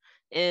answered,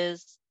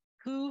 is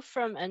who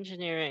from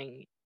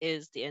engineering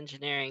is the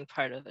engineering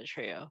part of the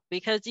trio?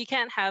 Because you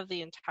can't have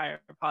the entire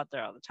pod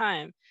there all the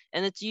time.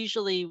 And it's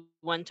usually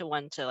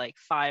 1-to-1 to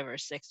 5 or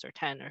 6 or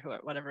 10 or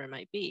whatever it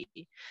might be.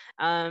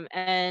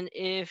 And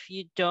if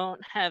you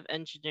don't have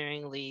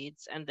engineering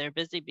leads and they're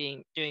busy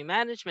doing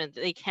management,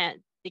 it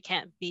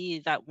can't be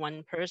that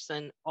one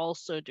person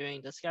also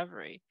doing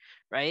discovery,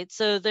 right?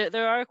 So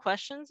there are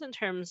questions in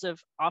terms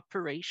of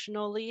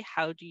operationally,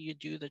 how do you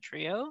do the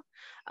trio?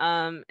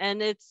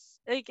 And it's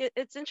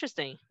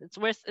interesting.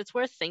 It's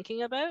worth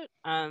thinking about,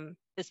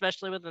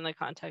 especially within the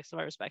context of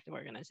our respective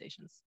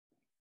organizations.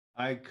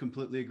 I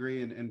completely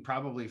agree. And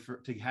probably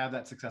to have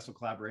that successful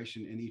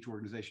collaboration in each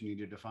organization, you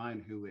need to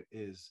define who it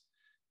is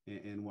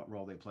and what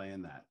role they play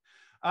in that.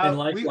 And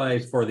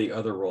likewise for the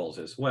other roles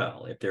as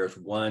well. If there's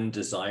one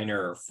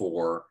designer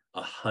for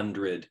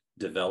 100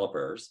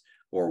 developers,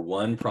 or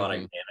one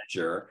product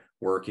manager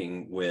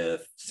working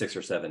with 6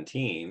 or 7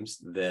 teams,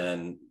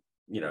 then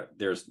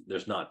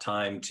there's not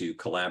time to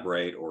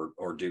collaborate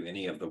or do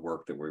any of the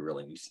work that we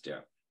really need to do.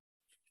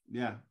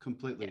 Yeah,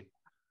 completely.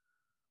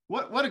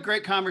 What a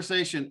great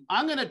conversation.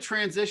 I'm going to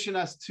transition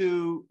us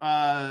to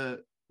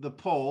the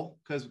poll,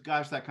 because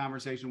gosh, that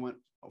conversation went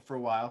for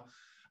a while.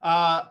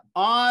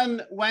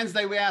 On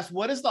Wednesday, we asked,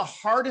 what is the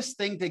hardest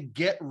thing to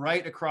get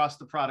right across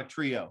the product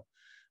trio?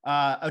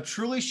 A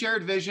truly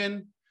shared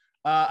vision,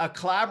 a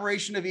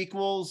collaboration of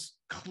equals,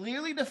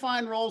 clearly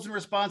defined roles and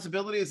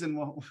responsibilities, and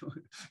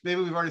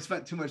maybe we've already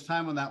spent too much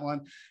time on that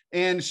one,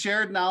 and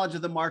shared knowledge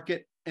of the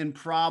market and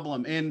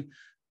problem. And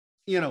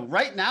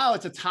right now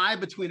it's a tie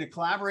between a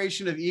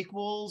collaboration of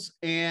equals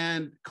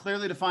and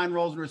clearly defined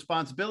roles and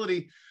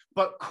responsibility.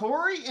 But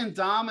Corey and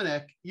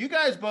Dominic, you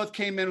guys both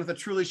came in with a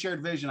truly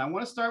shared vision. I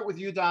want to start with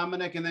you,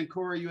 Dominic, and then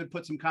Corey, you would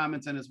put some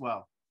comments in as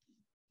well.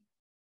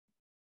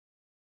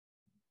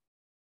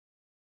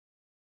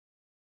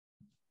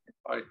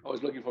 All right, I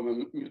was looking for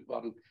my mute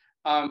button.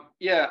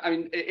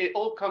 It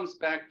all comes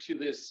back to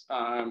this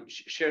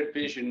shared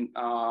vision,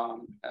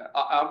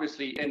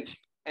 obviously. And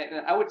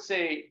I would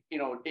say,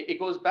 it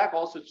goes back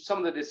also to some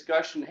of the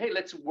discussion, hey,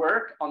 let's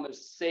work on the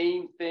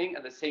same thing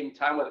at the same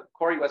time, what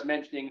Corey was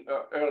mentioning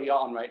early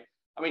on, right?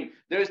 I mean,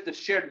 there's the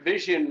shared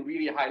vision,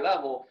 really high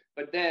level,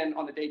 but then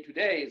on the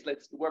day-to-day is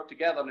let's work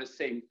together on the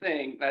same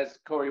thing, as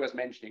Corey was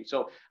mentioning.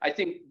 So I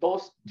think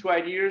those two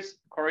ideas,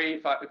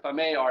 Corey, if I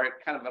may, are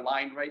kind of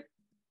aligned, right?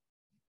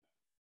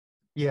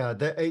 Yeah,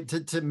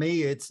 to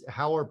me, it's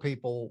how are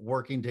people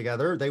working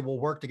together? They will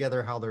work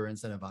together how they're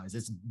incentivized.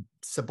 It's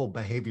simple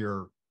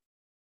behavior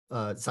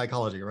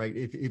psychology, right?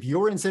 If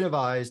you're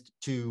incentivized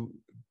to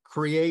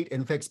create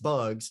and fix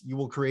bugs, you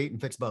will create and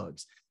fix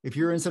bugs. If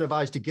you're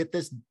incentivized to get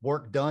this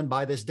work done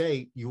by this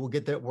date, you will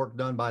get that work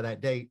done by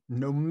that date,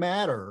 no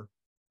matter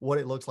what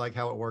it looks like,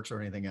 how it works,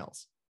 or anything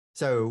else.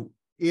 So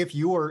if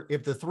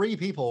the 3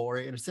 people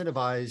are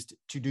incentivized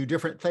to do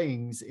different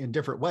things in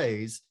different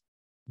ways,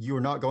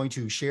 you're not going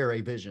to share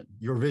a vision.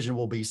 Your vision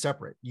will be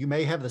separate. You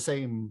may have the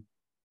same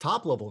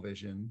top level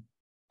vision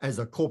as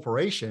a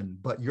corporation,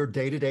 but your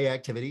day-to-day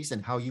activities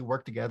and how you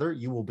work together,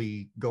 you will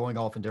be going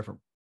off in different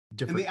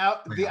and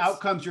the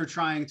outcomes you're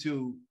trying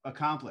to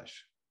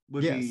accomplish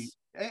would be,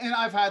 and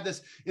I've had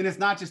this, and it's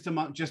not just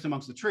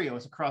amongst the trio,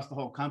 it's across the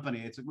whole company.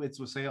 It's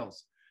with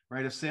sales,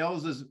 right? If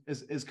sales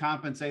is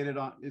compensated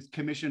on, is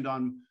commissioned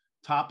on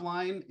top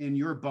line and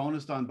you're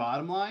bonused on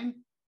bottom line,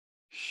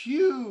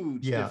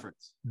 huge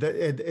difference.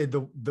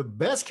 The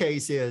best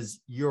case is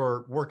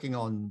you're working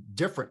on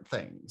different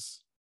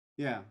things.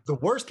 Yeah. The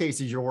worst case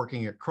is you're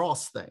working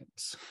across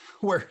things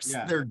where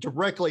they're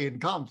directly in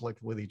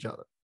conflict with each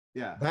other.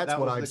 Yeah. That's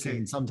what I've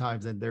seen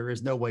sometimes, and there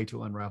is no way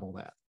to unravel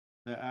that.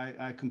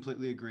 I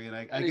completely agree. And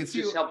I can see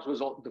it just helps with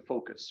the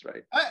focus,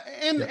 right?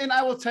 And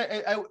I will tell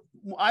you,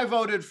 I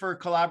voted for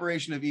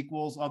collaboration of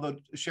equals, although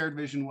shared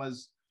vision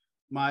was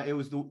it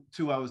was the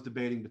two I was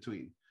debating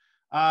between.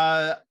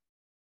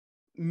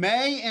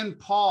 May and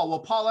Paul. Well,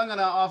 Paul, I'm going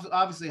to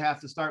obviously have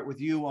to start with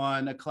you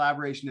on a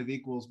collaboration of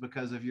equals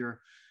because of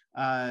your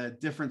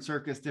different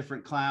circus,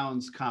 different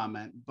clowns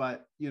comment.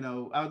 But,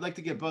 I would like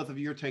to get both of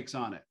your takes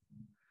on it.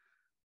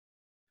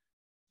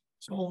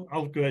 So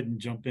I'll go ahead and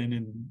jump in.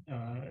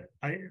 And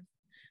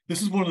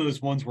this is one of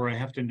those ones where I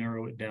have to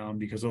narrow it down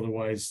because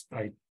otherwise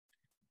I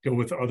go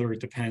with other, it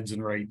depends,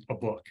 and write a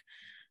book.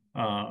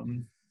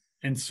 And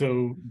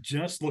so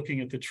just looking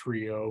at the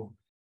trio,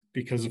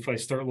 because if I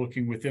start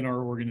looking within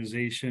our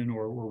organization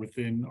or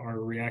within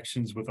our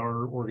reactions with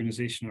our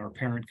organization, our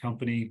parent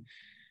company,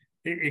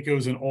 it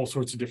goes in all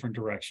sorts of different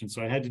directions.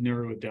 So I had to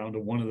narrow it down to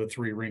one of the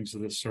three rings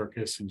of this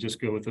circus and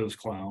just go with those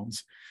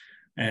clowns.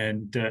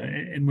 And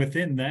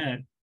within that,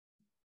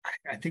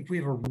 I think we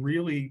have a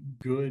really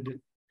good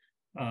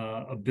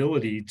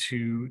ability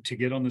to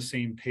get on the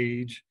same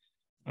page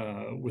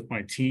with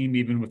my team,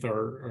 even with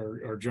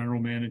our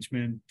general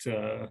management.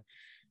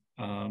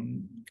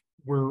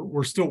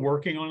 We're still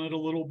working on it a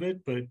little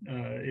bit, but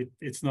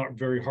it's not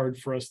very hard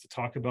for us to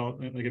talk about,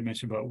 like I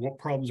mentioned, about what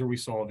problems are we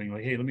solving?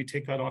 Like, hey, let me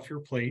take that off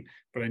your plate,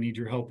 but I need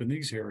your help in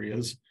these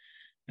areas.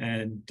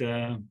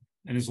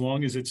 And as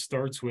long as it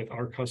starts with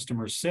our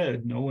customer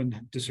said, no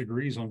one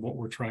disagrees on what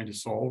we're trying to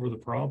solve or the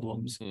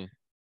problems.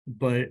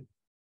 But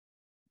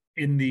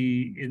in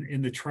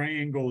the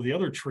triangle, the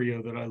other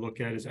trio that I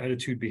look at is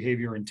attitude,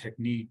 behavior, and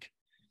technique.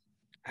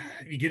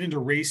 You get into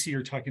RACI,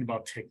 you're talking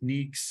about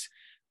techniques,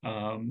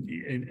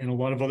 and a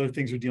lot of other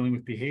things are dealing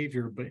with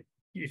behavior. But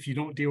if you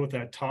don't deal with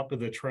that top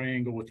of the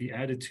triangle with the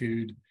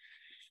attitude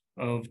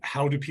of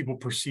how do people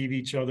perceive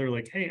each other,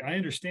 like, hey, I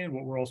understand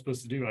what we're all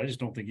supposed to do, I just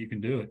don't think you can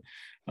do it.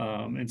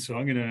 And so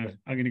I'm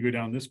gonna go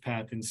down this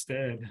path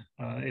instead.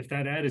 If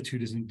that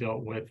attitude isn't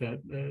dealt with, that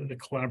the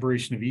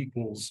collaboration of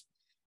equals,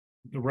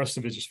 the rest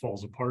of it just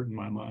falls apart in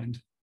my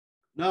mind.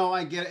 No,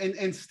 I get it.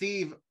 And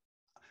Steve,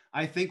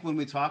 I think when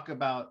we talk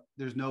about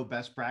there's no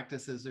best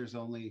practices, there's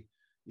only,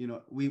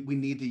 we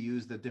need to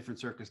use the different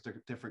circus,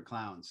 different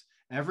clowns.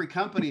 Every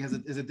company is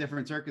a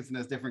different circus and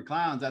has different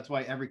clowns. That's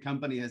why every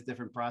company has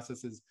different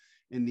processes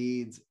and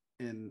needs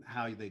and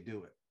how they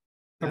do it.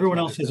 Everyone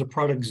else has a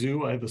product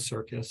zoo. I have a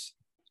circus.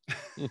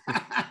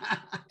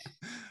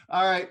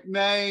 All right,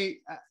 May,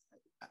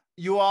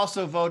 you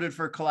also voted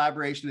for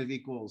collaboration of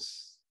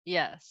equals.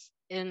 Yes,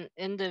 in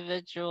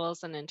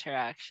individuals and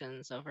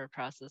interactions over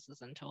processes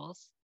and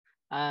tools.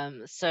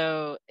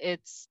 So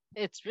it's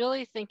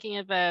really thinking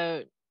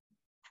about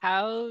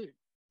how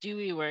do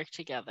we work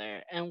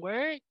together, and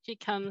where it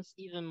becomes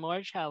even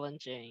more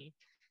challenging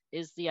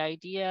is the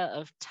idea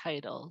of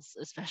titles,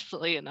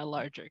 especially in a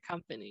larger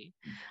company,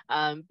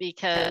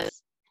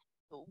 because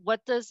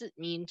what does it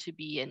mean to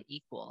be an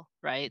equal,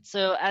 right?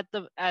 So at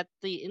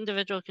the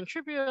individual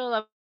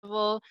contributor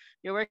level,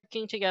 you're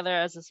working together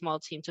as a small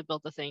team to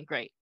build the thing.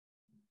 Great.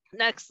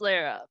 Next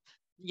layer up,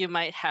 you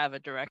might have a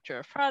director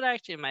of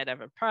product, you might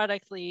have a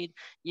product lead,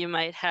 you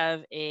might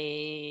have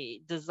a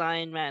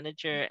design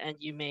manager, and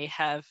you may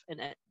have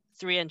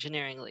 3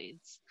 engineering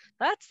leads.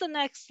 That's the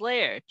next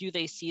layer. Do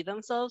they see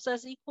themselves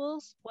as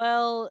equals?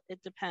 Well, it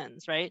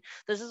depends, right?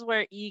 This is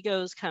where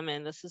egos come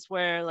in. This is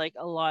where like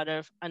a lot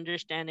of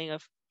understanding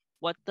of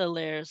what the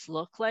layers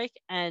look like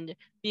and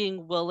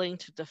being willing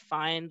to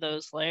define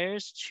those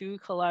layers to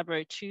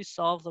collaborate, to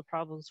solve the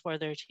problems for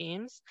their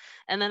teams.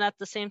 And then at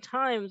the same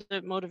time,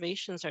 the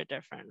motivations are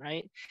different,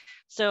 right?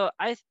 So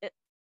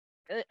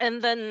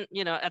and then,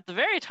 at the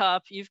very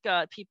top, you've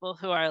got people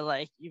who are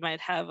like, you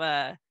might have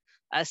a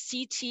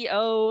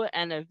CTO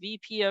and a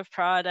VP of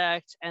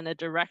product and a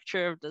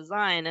director of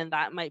design, and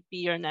that might be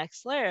your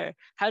next layer.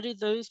 How do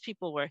those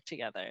people work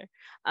together?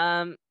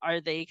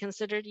 Are they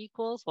considered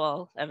equals?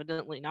 Well,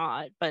 evidently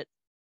not, but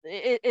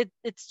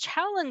it's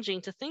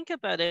challenging to think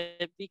about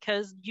it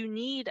because you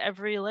need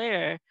every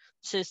layer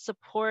to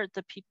support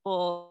the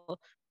people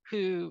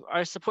who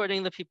are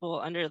supporting the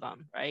people under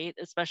them, right?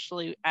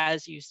 Especially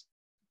as you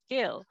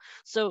scale.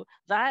 So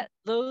that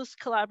those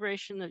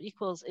collaboration of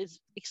equals is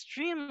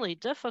extremely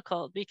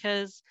difficult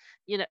because,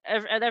 you know,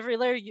 at every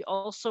layer, you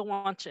also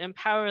want to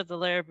empower the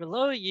layer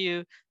below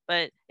you.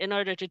 But in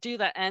order to do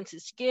that and to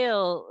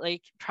scale,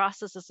 like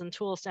processes and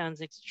tools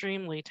sounds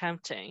extremely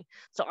tempting.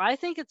 So I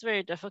think it's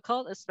very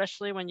difficult,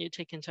 especially when you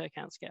take into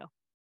account scale.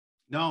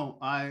 No,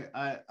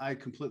 I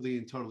completely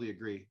and totally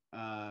agree.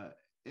 And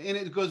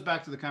it goes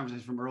back to the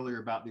conversation from earlier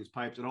about these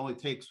pipes. It only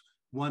takes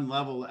one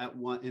level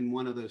in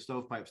one of those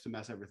stovepipes to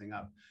mess everything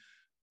up.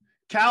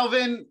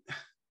 Calvin,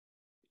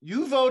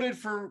 you voted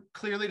for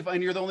clearly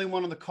defined. You're the only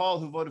one on the call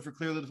who voted for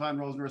clearly defined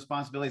roles and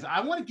responsibilities.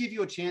 I want to give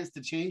you a chance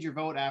to change your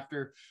vote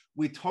after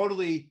we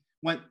totally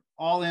went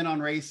all in on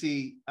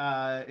RACI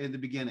in the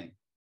beginning.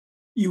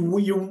 You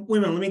wait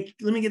a minute.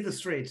 Let me get this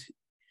straight.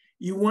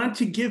 You want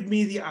to give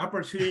me the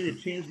opportunity to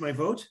change my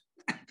vote,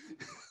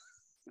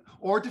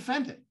 or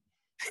defend it?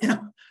 Yeah,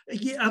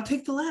 I'll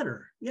take the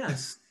latter.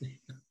 Yes,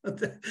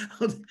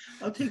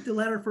 I'll take the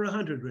latter for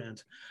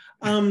 $100,000.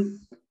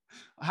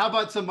 How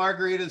about some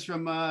margaritas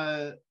from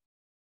Los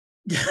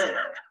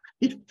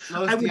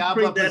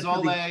Diablo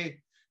Pozole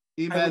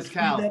y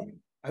Mezcal?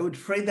 I would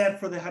trade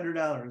that for the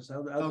 $100.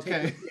 I'll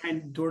take it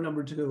behind door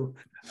number 2.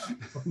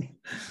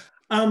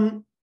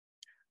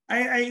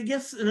 I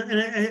guess,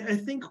 and I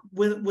think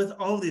with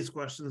all these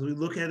questions, we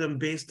look at them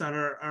based on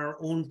our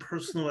own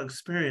personal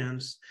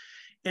experience.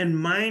 And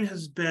mine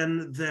has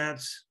been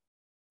that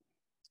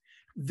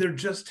there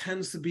just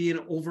tends to be an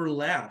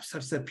overlap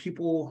such that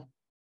people,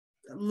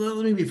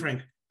 let me be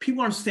frank,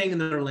 people aren't staying in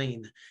their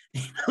lane.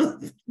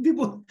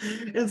 People,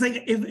 it's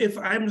like if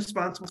I'm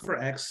responsible for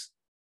X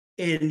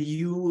and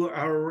you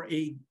are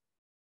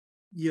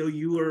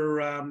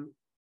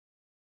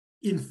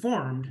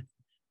informed,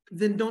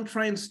 then don't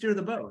try and steer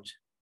the boat.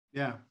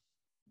 Yeah.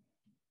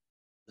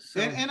 So,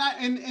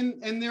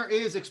 and there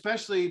is,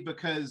 especially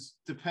because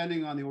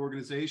depending on the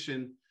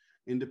organization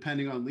and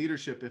depending on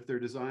leadership, if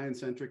they're design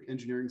centric,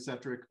 engineering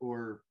centric,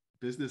 or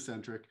business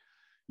centric,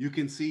 you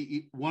can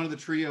see one of the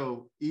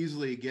trio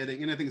easily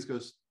getting, and I think this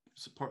goes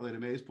partly to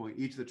May's point,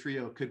 each of the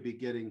trio could be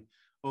getting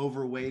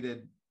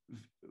overweighted.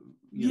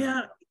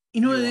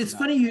 It's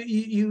funny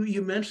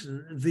you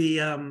mentioned the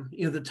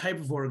the type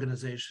of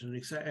organization,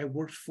 because I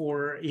worked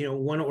for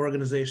one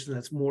organization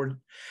that's more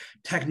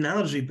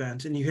technology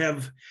bent, and you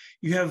have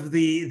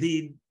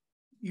the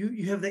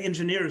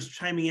engineers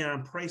chiming in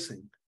on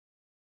pricing.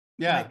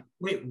 Yeah. Like,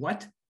 wait,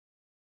 what?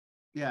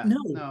 Yeah.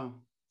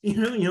 No.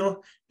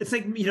 It's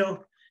like me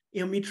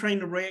trying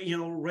to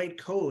write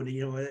code.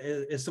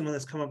 As someone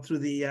that's come up through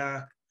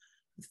the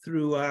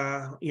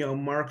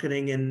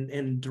marketing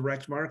and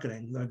direct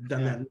marketing. I've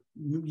done that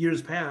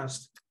years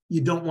past.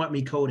 You don't want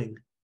me coding.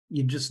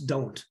 You just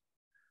don't.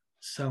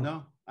 So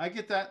no, I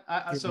get that.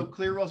 So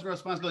clear roles and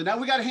responsibility. Now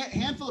we got a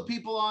handful of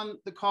people on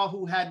the call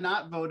who had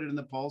not voted in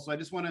the poll. So I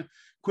just want to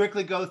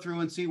quickly go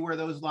through and see where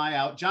those lie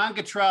out. John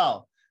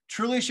Gatrell,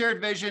 truly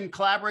shared vision,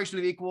 collaboration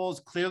of equals,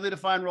 clearly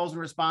defined roles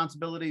and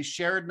responsibilities,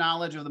 shared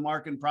knowledge of the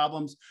market and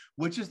problems.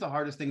 Which is the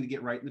hardest thing to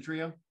get right in the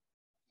trio?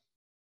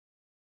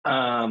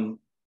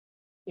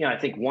 I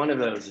think one of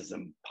those is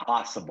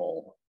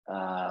impossible,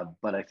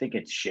 but I think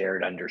it's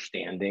shared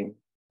understanding,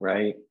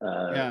 right?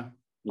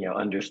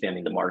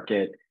 Understanding the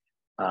market.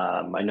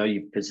 I know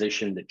you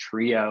positioned the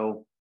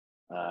trio.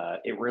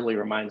 It really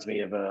reminds me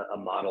of a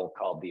model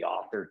called the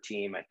author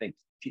team. I think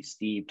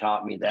Steve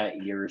taught me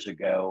that years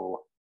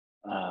ago.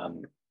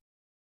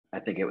 I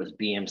think it was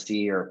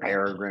BMC or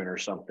Peregrine or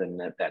something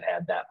that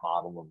had that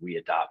model when we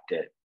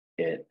adopted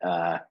it.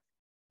 But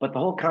the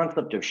whole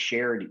concept of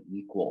shared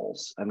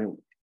equals, I mean,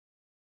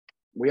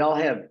 we all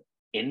have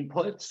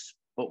inputs,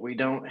 but we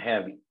don't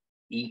have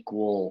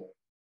equal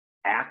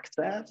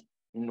access,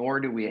 nor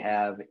do we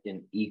have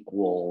an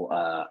equal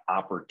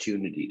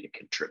opportunity to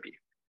contribute.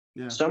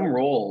 Yeah. Some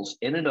roles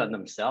in and of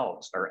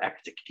themselves are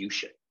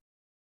execution,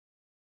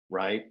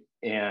 right?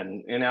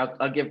 And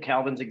I'll give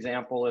Calvin's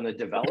example in a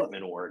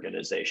development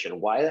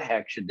organization. Why the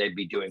heck should they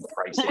be doing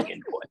pricing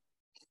input?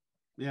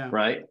 Yeah.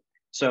 Right.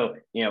 So,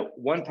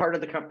 one part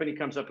of the company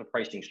comes up with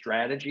pricing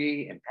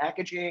strategy and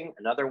packaging.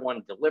 Another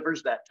one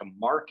delivers that to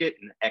market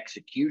and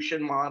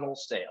execution model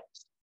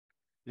sales.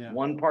 Yeah.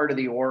 One part of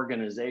the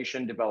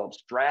organization develops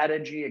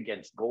strategy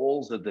against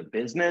goals of the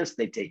business.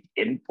 They take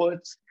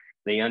inputs.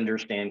 They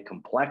understand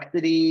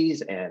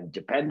complexities and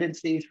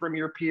dependencies from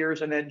your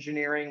peers in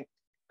engineering.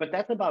 But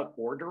that's about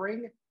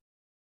ordering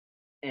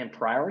and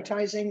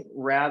prioritizing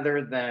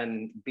rather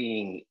than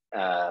being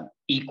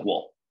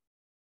equal.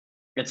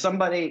 It's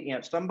somebody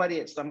at some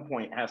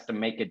point has to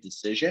make a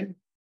decision,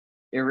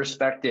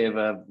 irrespective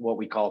of what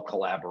we call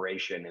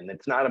collaboration. And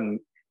it's not a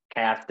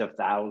cast of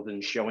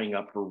thousands showing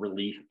up for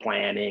release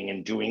planning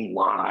and doing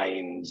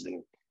lines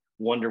and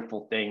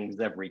wonderful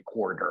things every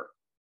quarter.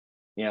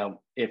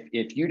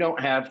 If you don't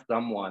have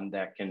someone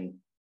that can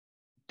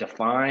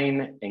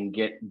define and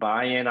get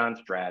buy-in on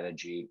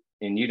strategy,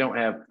 and you don't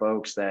have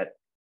folks that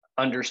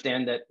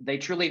understand that they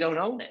truly don't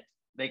own it,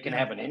 they can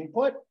have an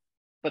input,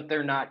 but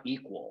they're not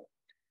equal.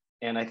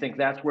 And I think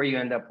that's where you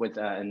end up with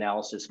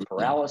analysis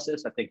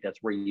paralysis. I think that's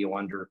where you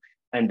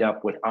end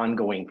up with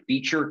ongoing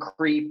feature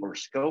creep or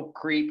scope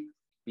creep,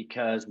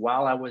 because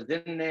while I was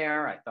in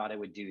there, I thought I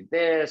would do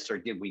this, or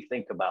did we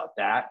think about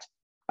that?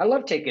 I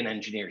love taking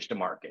engineers to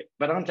market,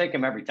 but I don't take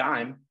them every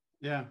time.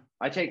 Yeah.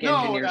 I take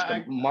engineers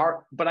to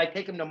but I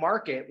take them to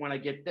market when I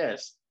get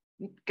this.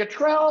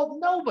 Cottrell,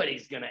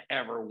 nobody's going to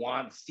ever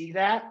want to see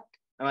that.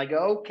 And I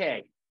go,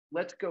 okay,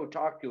 let's go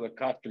talk to a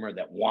customer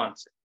that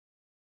wants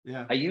it.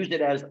 Yeah. I use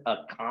it as a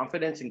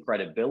confidence and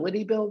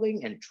credibility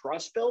building and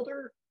trust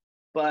builder,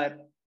 but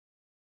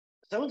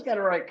someone's got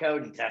to write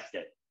code and test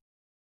it.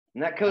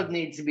 And that code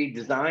needs to be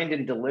designed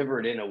and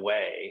delivered in a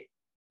way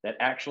that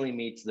actually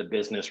meets the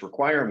business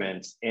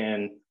requirements,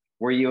 and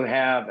where you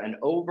have an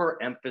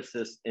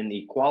overemphasis in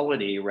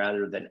equality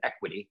rather than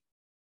equity,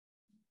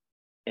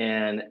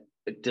 and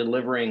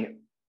delivering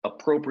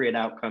appropriate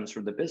outcomes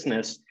for the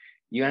business,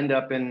 you end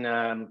up in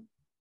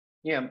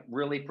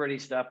really pretty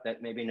stuff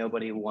that maybe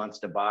nobody wants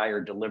to buy,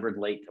 or delivered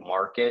late to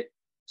market,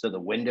 so the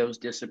windows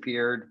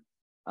disappeared.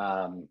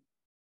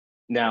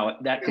 Now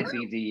that could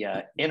be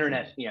the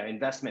internet,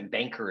 investment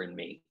banker in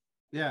me.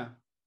 Yeah.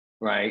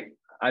 Right.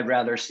 I'd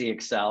rather see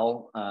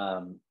Excel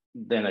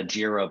than a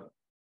Jira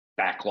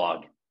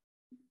backlog.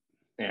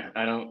 Yeah,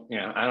 I don't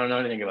know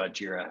anything about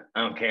Jira.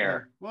 I don't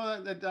care. Yeah.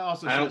 Well, that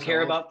also I don't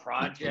care about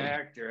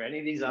project or any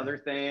of these other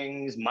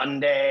things.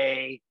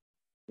 Monday.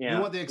 You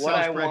want the Excel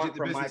spreadsheet,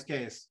 the business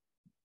case.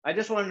 I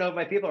just want to know if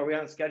my people, are we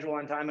on schedule,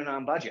 on time, and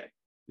on budget?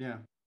 Yeah.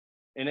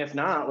 And if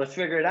not, let's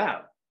figure it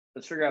out.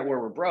 Let's figure out where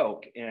we're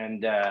broke.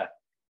 And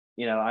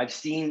I've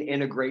seen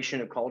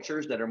integration of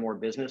cultures that are more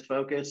business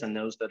focused and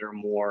those that are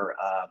more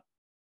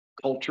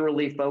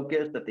culturally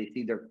focused, that they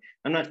see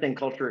I'm not saying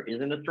culture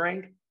isn't a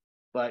strength,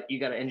 but you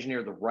got to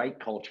engineer the right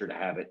culture to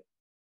have it,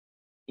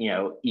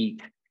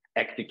 eat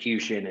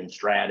execution and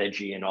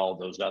strategy and all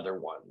those other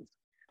ones.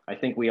 I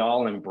think we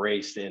all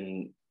embrace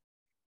in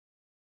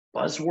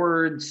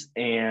buzzwords,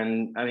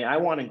 and I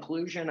want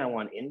inclusion, I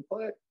want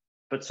input,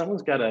 but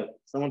someone's got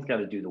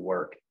to do the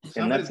work.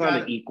 And that's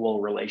not an equal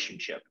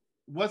relationship.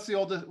 What's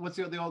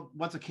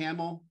a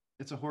camel?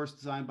 It's a horse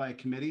designed by a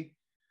committee,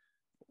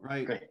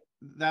 right? Okay.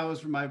 That was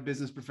from my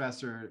business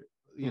professor,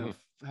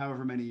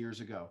 however many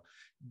years ago.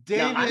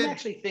 David, now, I'm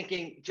actually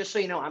thinking, just so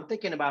you know, I'm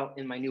thinking about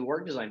in my new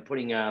org design,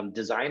 putting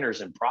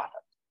designers in product.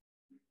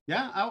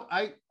 Yeah,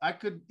 I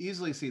could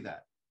easily see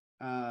that.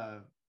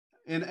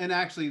 And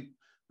actually,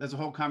 there's a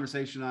whole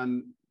conversation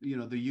on,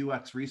 the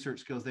UX research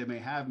skills they may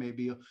have.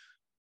 Maybe,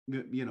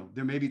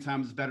 there may be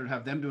times it's better to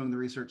have them doing the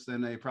research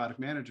than a product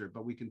manager,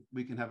 but we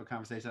can have a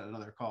conversation at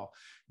another call.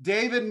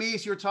 David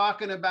Meese, you're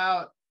talking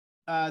about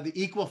the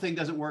equal thing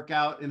doesn't work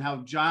out, and how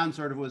John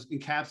sort of was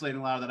encapsulating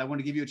a lot of that. I want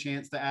to give you a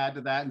chance to add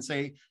to that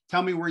and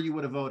tell me where you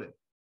would have voted.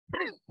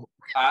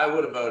 I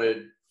would have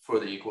voted for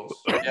the equals.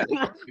 Yeah,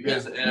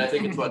 because, and I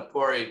think it's what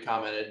Corey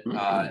commented in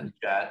the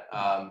chat.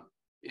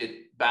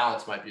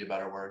 Balance might be a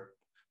better word.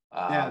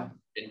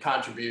 In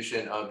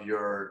contribution of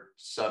your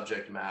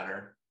subject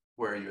matter,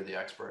 where you're the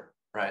expert,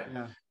 right?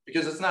 Yeah.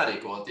 Because it's not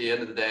equal. At the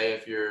end of the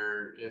day,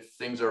 if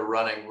things are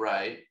running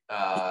right,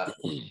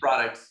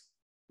 product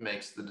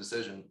makes the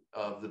decision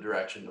of the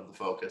direction, of the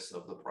focus,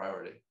 of the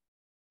priority.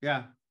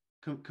 Yeah,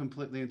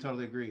 completely and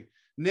totally agree.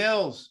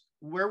 Nils,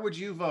 where would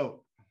you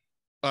vote?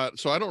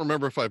 So I don't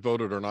remember if I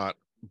voted or not,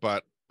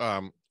 but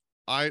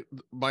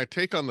my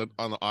take on the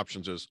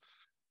options is,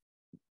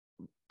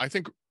 I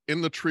think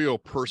in the trio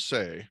per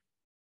se,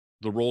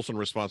 the roles and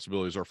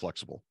responsibilities are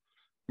flexible,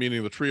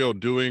 meaning the trio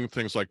doing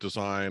things like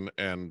design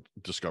and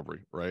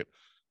discovery, right?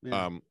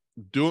 Yeah.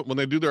 When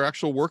they do their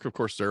actual work, of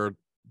course, they're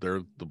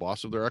the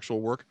boss of their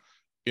actual work.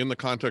 In the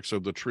context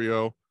of the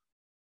trio,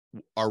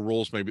 our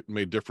roles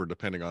may differ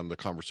depending on the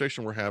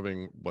conversation we're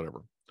having,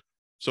 whatever.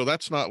 So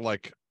that's not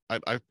like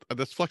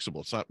that's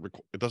flexible.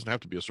 It doesn't have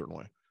to be a certain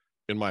way,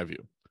 in my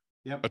view.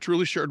 Yep. A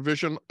truly shared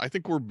vision, I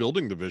think we're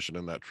building the vision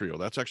in that trio.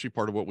 That's actually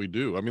part of what we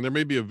do. I mean, there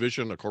may be a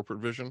vision, a corporate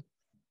vision,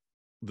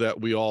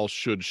 that we all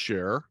should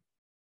share,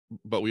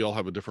 but we all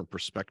have a different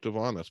perspective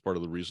on. That's part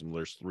of the reason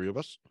there's three of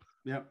us,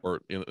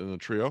 or in the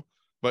trio.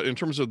 But in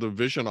terms of the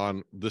vision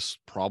on this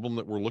problem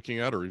that we're looking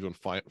at, or even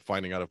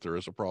finding out if there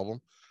is a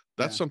problem,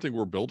 that's something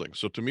we're building.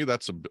 So to me,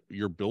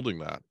 you're building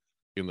that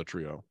in the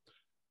trio.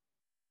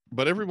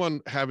 But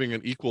everyone having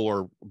an equal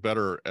or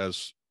better,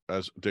 as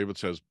David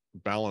says,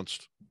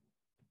 balanced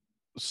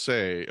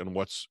say in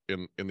what's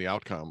in the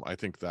outcome, I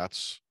think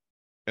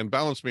and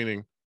balance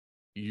meaning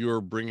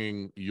you're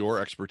bringing your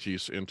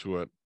expertise into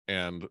it,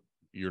 and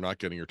you're not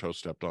getting your toes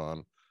stepped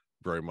on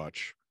very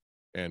much,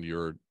 and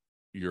you're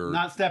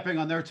not stepping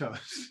on their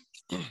toes.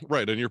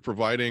 Right. And you're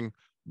providing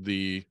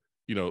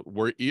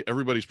where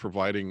everybody's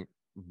providing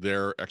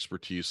their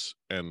expertise,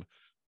 and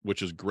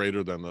which is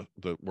greater than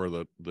where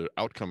the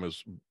outcome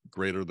is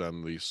greater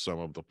than the sum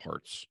of the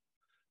parts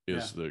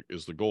is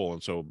the goal.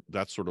 And so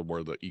that's sort of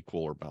where the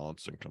equal or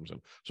balancing comes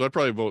in. So I'd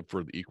probably vote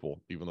for the equal,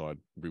 even though I'd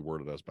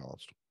reword it as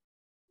balanced.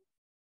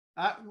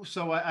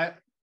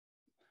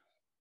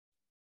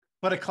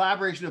 But a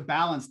collaboration of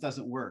balance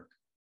doesn't work.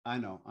 I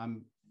know.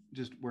 I'm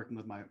just working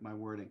with my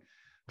wording.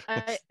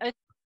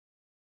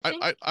 I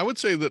I would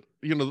say that,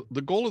 you know,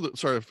 the goal of the,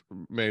 sorry, I've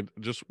made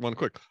just one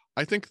quick.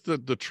 I think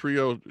that the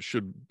trio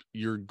should,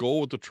 your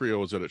goal with the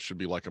trio is that it should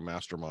be like a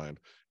mastermind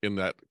in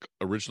that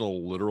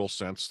original literal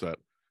sense that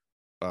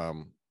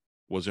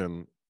was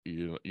in,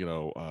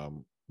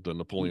 the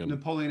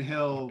Napoleon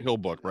Hill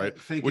book, right?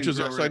 Think Which and is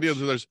Grow this idea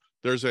Rich.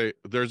 that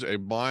there's a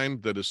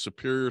mind that is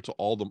superior to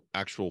all the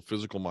actual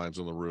physical minds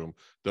in the room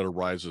that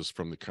arises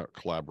from the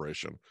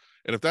collaboration.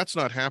 And if that's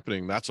not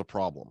happening, that's a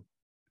problem.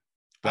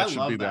 That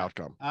should be the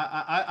outcome.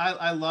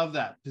 I love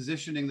that,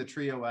 positioning the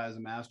trio as a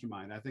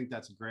mastermind. I think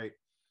that's a great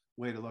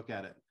way to look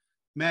at it.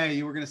 May,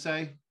 you were going to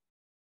say?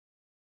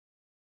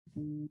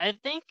 I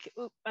think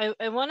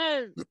I want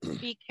to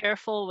be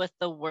careful with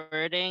the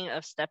wording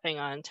of stepping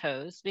on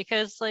toes,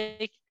 because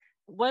like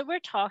what we're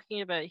talking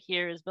about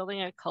here is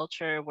building a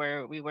culture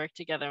where we work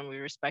together and we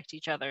respect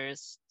each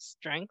other's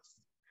strengths.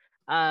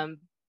 And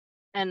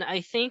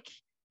I think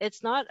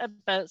it's not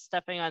about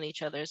stepping on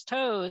each other's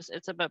toes.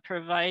 It's about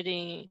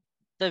providing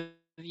the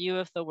view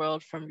of the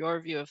world from your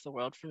view of the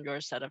world, from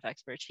your set of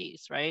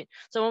expertise, right?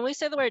 So when we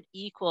say the word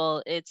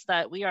equal, it's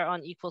that we are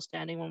on equal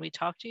standing when we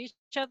talk to each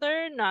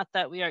other, not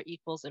that we are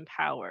equals in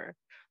power.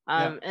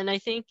 And I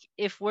think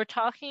if we're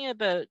talking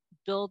about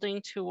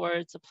building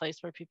towards a place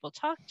where people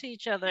talk to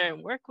each other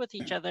and work with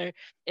each other,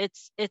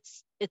 it's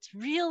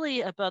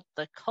really about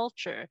the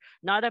culture,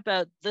 not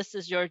about this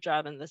is your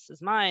job and this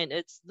is mine.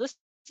 It's this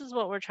is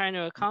what we're trying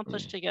to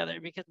accomplish together,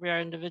 because we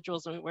are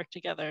individuals and we work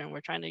together and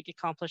we're trying to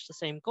accomplish the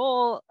same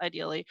goal,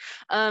 ideally.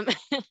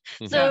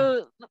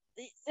 So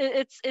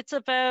it's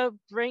about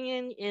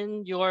bringing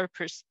in your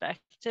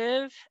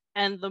perspective,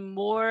 and the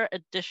more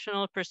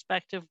additional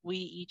perspective we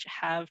each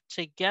have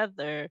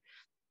together,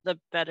 the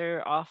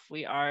better off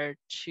we are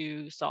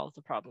to solve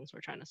the problems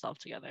we're trying to solve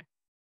together.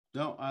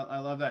 No, I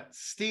love that.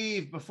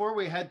 Steve, before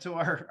we head to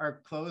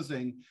our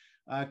closing,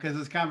 because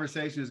this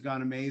conversation has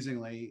gone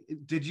amazingly,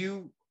 did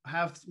you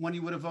have one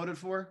you would have voted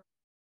for?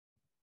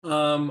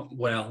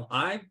 Well,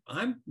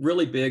 I'm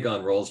really big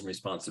on roles and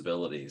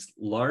responsibilities,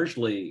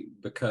 largely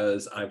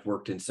because I've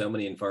worked in so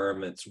many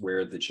environments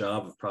where the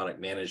job of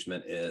product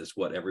management is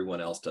what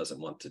everyone else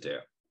doesn't want to do.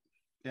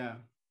 Yeah.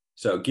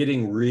 So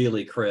getting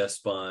really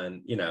crisp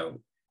on, I'm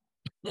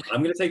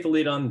going to take the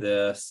lead on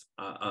this.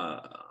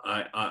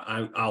 I'll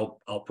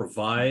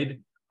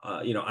provide.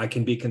 I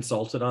can be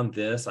consulted on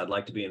this. I'd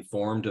like to be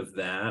informed of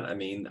that. I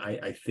mean,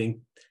 I think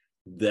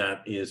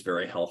that is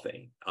very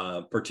healthy,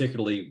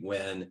 particularly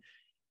when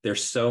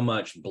there's so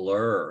much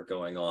blur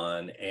going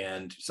on,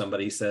 and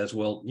somebody says,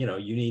 "Well,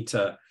 you need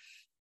to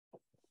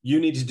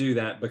do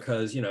that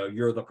because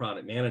you're the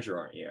product manager,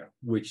 aren't you?"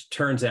 Which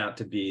turns out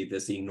to be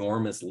this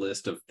enormous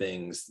list of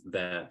things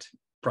that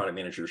product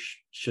managers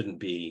shouldn't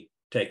be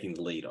taking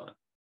the lead on.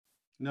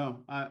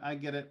 No, I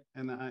get it,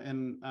 and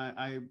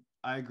I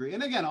agree.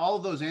 And again, all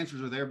of those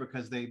answers are there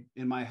because they,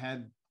 in my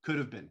head, could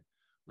have been.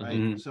 Right.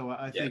 Mm-hmm. So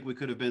I think we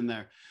could have been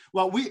there.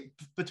 Well,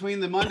 between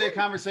the Monday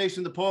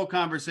conversation, the poll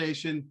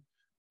conversation,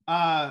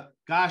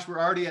 gosh, we're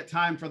already at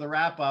time for the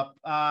wrap up.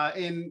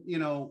 In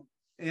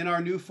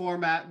our new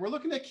format, we're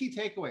looking at key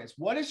takeaways.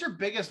 What is your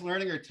biggest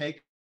learning or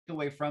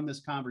takeaway from this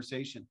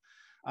conversation?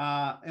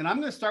 And I'm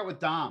going to start with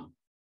Dom.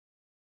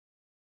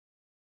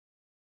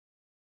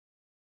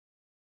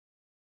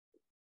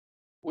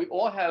 We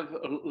all have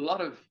a lot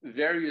of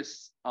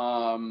various,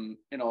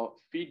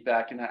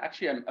 feedback, and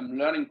actually, I'm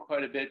learning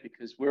quite a bit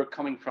because we're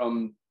coming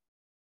from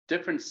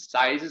different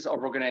sizes of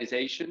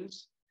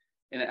organizations,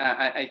 and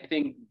I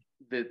think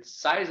the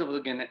size of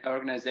the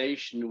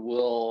organization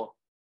will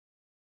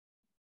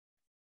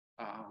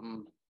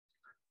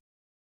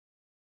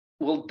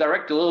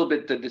direct a little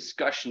bit the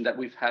discussion that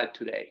we've had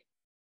today.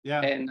 Yeah,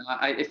 and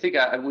I think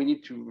we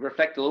need to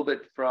reflect a little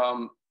bit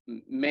from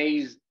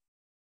May's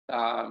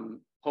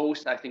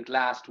post, I think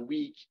last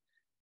week,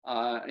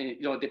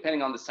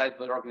 depending on the size of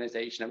the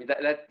organization. I mean,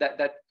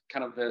 that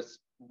kind of is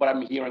what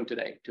I'm hearing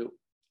today too.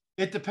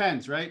 It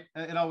depends, right?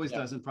 It always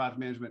does in product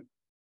management.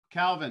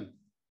 Calvin.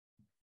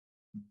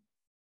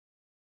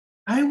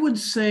 I would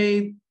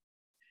say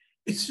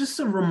it's just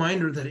a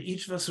reminder that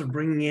each of us are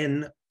bringing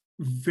in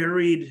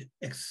varied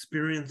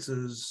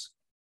experiences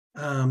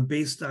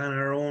based on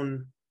our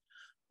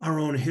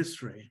own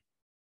history.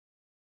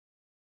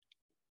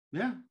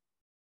 Yeah.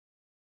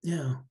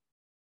 Yeah.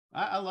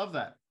 I love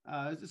that.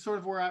 It's sort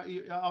of where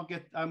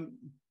I'm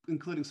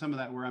including some of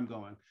that where I'm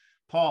going.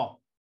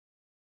 Paul.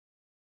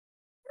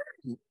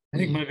 I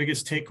think my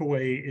biggest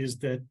takeaway is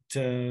that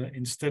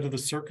instead of the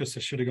circus, I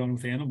should have gone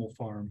with Animal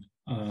Farm,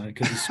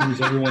 because as soon as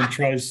everyone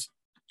tries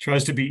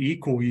to be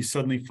equal, you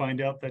suddenly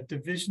find out that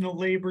division of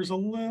labor is a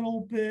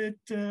little bit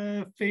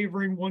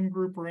favoring one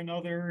group or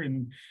another,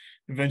 and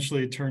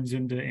eventually it turns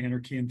into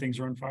anarchy and things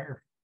are on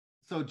fire.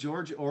 So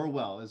George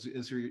Orwell is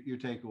your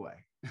takeaway.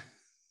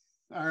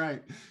 All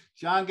right,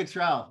 John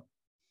Gatrell.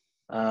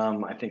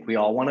 I think we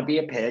all want to be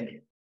a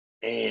pig,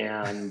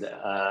 and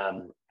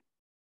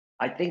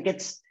I think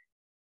it's,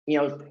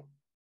 Nils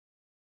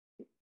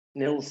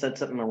said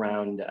something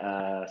around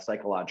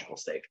psychological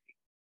safety,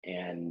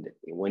 and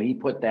when he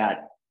put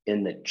that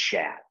in the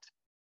chat,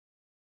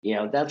 You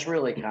know, that's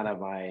really kind of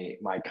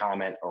my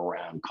comment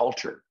around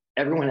culture.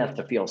 Everyone has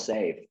to feel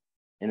safe.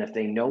 And if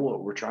they know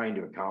what we're trying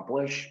to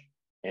accomplish,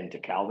 and to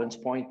Calvin's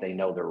point, they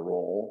know their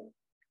role.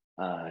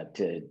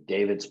 To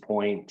David's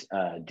point,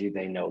 do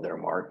they know their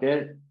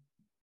market?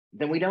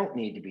 Then we don't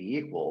need to be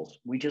equals.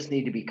 We just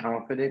need to be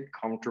confident,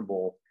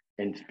 comfortable,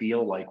 and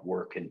feel like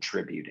we're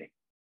contributing.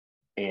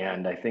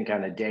 And I think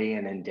on a day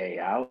in and day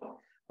out,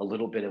 a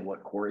little bit of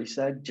what Corey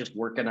said, just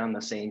working on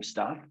the same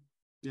stuff.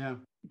 Yeah.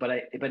 But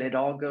it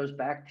all goes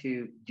back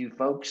to, do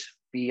folks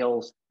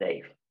feel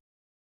safe?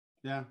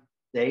 Yeah.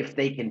 Safe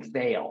they can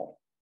fail,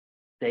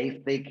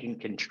 safe they can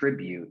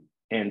contribute,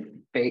 and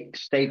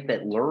safe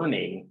that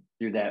learning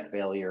through that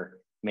failure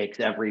makes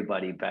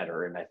everybody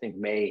better. And I think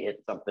May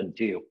hit something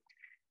too,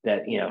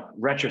 that, you know,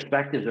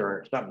 retrospectives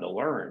are something to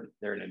learn.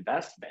 They're an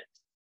investment.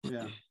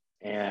 Yeah.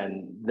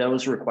 And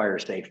those require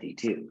safety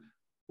too.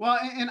 Well,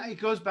 and it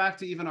goes back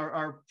to even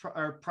our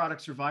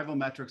product survival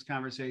metrics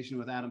conversation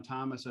with Adam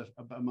Thomas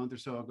a month or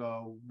so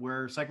ago,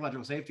 where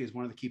psychological safety is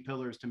one of the key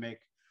pillars to make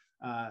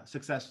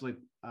successfully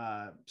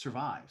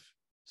survive.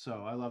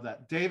 So I love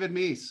that. David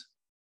Meese.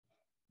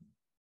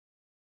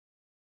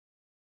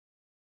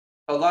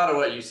 A lot of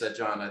what you said,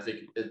 John, I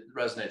think it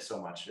resonates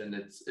so much, and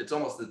it's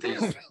almost that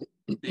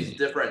these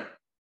different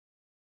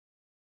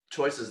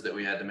choices that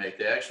we had to make,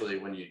 they actually,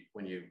 when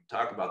you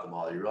talk about them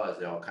all, you realize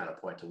they all kind of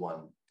point to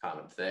one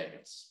common thing.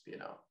 It's, you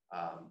know,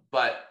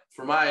 but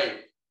for my,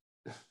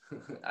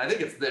 I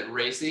think it's that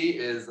racy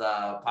is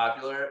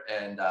popular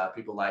and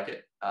people like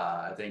it.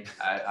 I think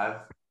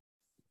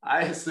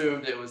I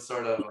assumed it was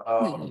sort of,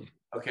 oh,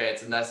 okay,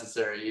 it's a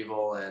necessary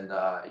evil, and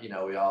you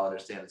know, we all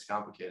understand it's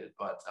complicated,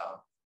 but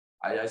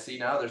I see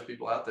now there's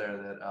people out there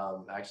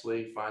that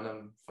actually find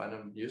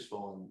them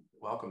useful and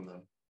welcome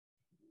them.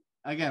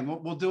 Again,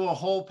 we'll do a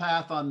whole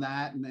path on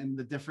that and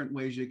the different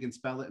ways you can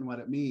spell it and what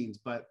it means.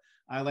 But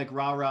I like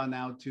rah-rah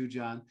now too,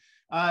 John.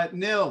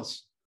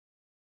 Nils.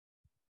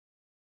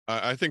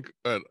 I think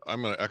I'm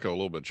going to echo a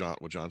little bit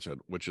what John said,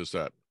 which is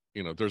that,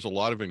 you know, there's a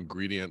lot of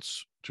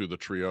ingredients to the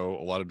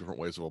trio, a lot of different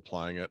ways of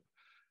applying it.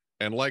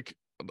 And like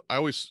I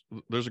always,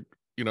 there's a,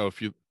 you know,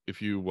 if you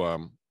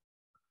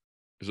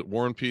is it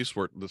War and Peace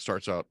where that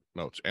starts out?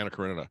 No, it's Anna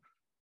Karenina.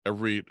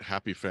 Every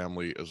happy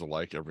family is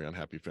alike. Every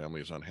unhappy family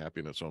is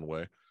unhappy in its own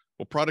way.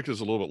 Well, product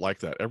is a little bit like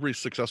that. Every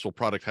successful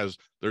product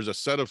there's a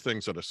set of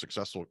things that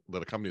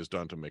a company has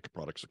done to make a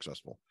product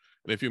successful.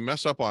 And if you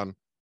mess up on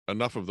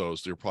enough of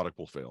those, your product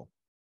will fail.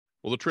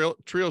 Well, the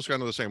trio is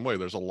kind of the same way.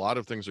 There's a lot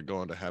of things that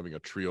go into having a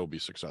trio be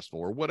successful,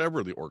 or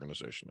whatever the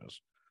organization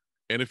is.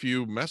 And if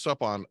you mess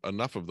up on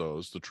enough of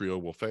those, the trio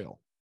will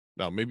fail.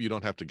 Now, maybe you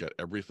don't have to get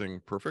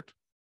everything perfect,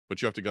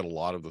 but you have to get a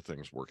lot of the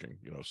things working,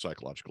 you know,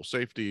 psychological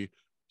safety,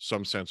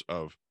 some sense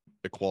of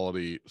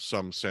equality,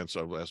 some sense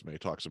of, as May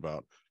talks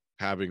about,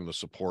 having the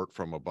support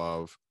from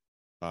above,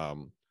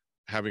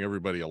 having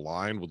everybody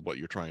aligned with what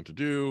you're trying to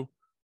do,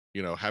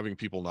 you know, having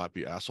people not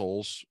be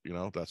assholes, you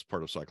know, that's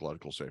part of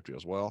psychological safety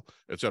as well,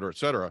 et cetera, et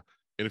cetera.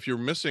 And if you're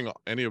missing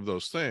any of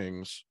those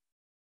things,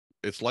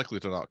 it's likely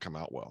to not come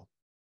out well.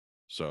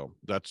 So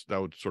that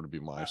would sort of be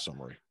my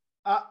summary.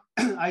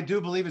 I do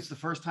believe it's the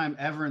first time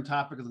ever in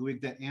Topic of the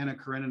Week that Anna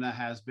Karenina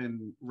has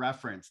been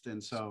referenced.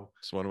 And so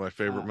it's one of my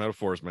favorite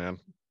metaphors, man.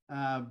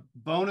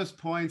 Bonus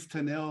points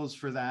to Nils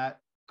for that.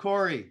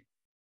 Corey.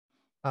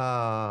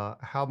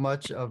 How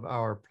much of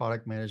our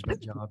product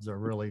management jobs are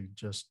really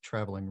just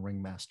traveling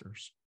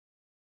ringmasters?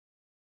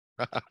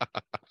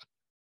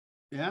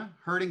 Yeah,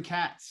 herding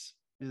cats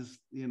was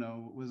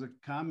a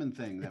common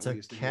thing. It's a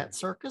cat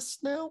circus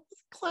now with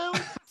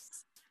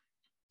clowns.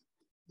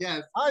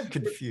 Yes, I'm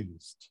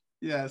confused.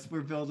 Yes,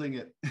 we're building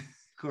it,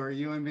 Corey,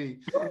 you and me.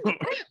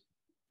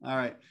 All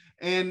right,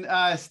 and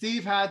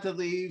Steve had to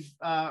leave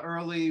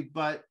early,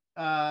 but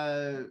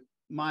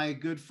my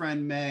good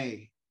friend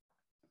May,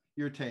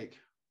 your take.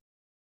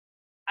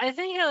 I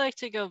think I like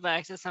to go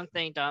back to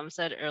something Dom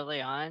said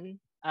early on,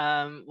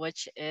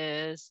 which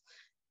is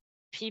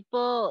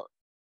people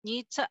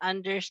need to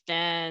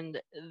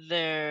understand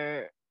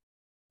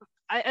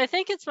I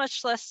think it's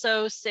much less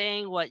so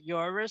saying what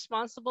you're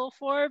responsible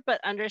for,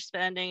 but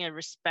understanding and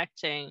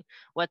respecting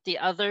what the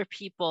other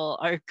people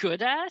are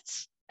good at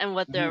and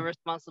what they're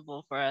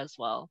responsible for as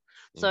well.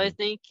 So I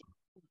think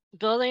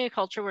building a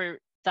culture where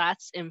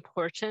that's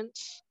important,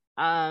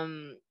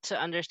 to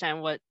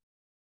understand what,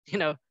 you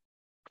know,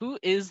 who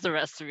is the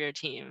rest of your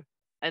team.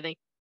 I think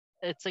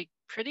it's a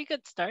pretty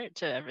good start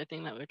to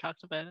everything that we've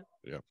talked about.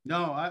 Yeah.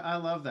 No, I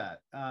love that.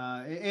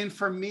 And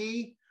for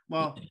me,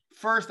 well,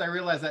 first I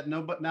realized that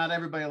not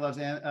everybody loves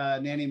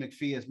Nanny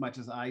McPhee as much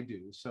as I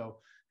do. So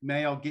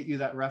May, I'll get you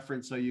that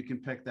reference so you can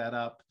pick that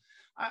up.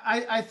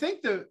 I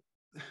think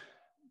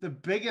the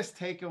biggest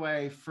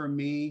takeaway for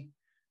me,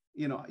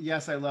 you know,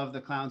 yes, I love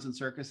the clowns and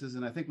circuses,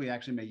 and I think we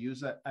actually may use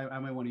that. I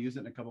may want to use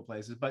it in a couple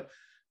places, but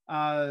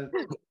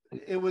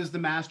it was the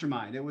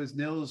mastermind. It was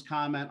Nils'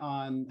 comment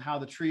on how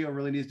the trio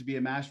really needs to be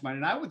a mastermind.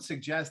 And I would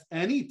suggest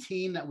any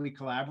team that we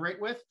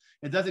collaborate with,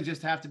 it doesn't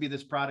just have to be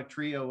this product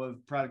trio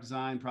of product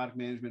design, product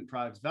management,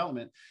 product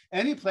development.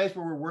 Any place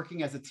where we're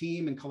working as a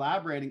team and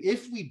collaborating,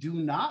 if we do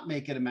not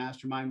make it a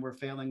mastermind, we're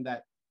failing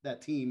that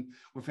team,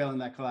 we're failing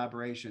that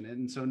collaboration.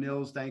 And so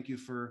Nils, thank you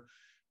for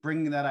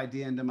bringing that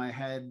idea into my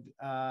head.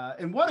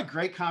 And what a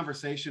great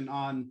conversation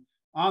on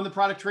the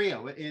product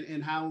trio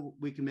and how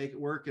we can make it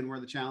work and where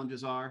the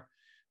challenges are.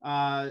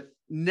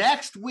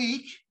 Next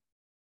week,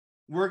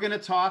 we're going to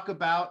talk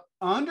about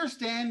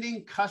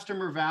understanding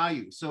customer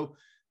value. So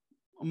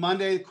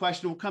Monday, the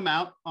question will come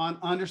out on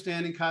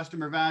understanding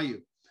customer value.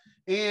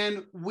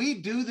 And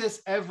we do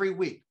this every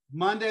week.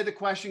 Monday, the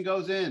question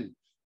goes in.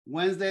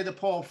 Wednesday, the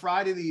poll.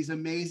 Friday, these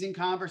amazing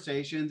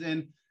conversations.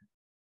 And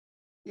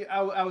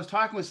I was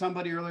talking with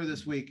somebody earlier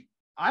this week.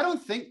 I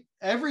don't think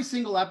every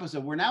single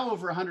episode, we're now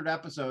over 100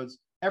 episodes.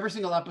 Every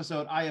single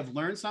episode, I have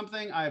learned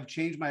something. I have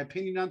changed my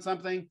opinion on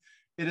something.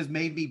 It has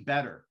made me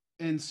better.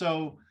 And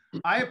so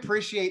I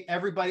appreciate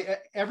everybody,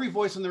 every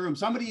voice in the room.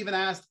 Somebody even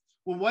asked,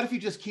 well, what if you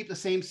just keep the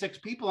same 6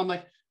 people? I'm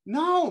like,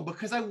 no,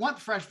 because I want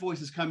fresh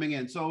voices coming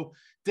in. So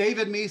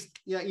David Meese,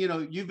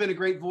 you've been a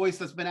great voice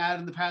that's been added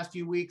in the past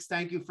few weeks.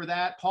 Thank you for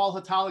that. Paul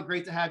Hatala,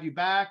 great to have you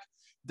back.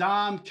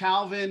 Dom,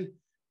 Calvin,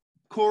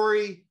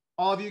 Corey,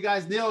 all of you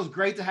guys. Nils,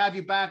 great to have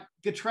you back.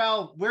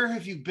 Gatrell, where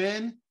have you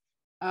been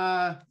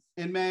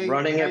in May?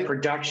 Running a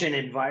production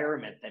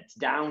environment that's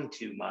down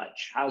too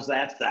much. How's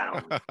that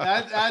sound?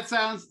 that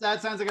sounds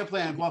like a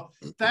plan. Well,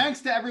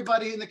 thanks to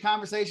everybody in the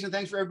conversation.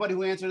 Thanks for everybody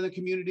who answered in the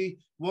community.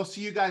 We'll see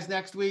you guys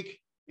next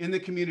week in the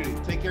community.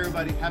 Take care,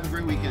 everybody. Have a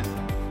great weekend.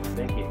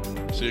 Thank you.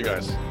 See you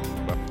guys.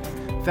 Bye.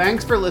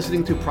 Thanks for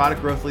listening to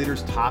Product Growth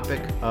Leaders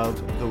Topic of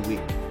the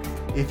Week.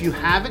 If you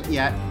haven't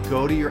yet,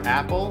 go to your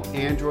Apple,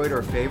 Android,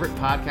 or favorite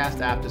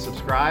podcast app to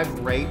subscribe,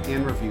 rate,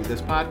 and review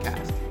this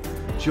podcast.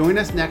 Join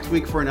us next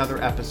week for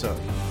another episode.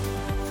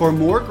 For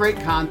more great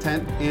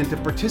content and to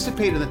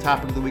participate in the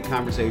Topic of the Week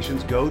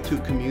conversations, go to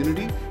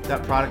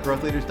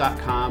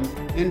community.productgrowthleaders.com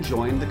and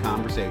join the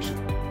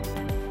conversation.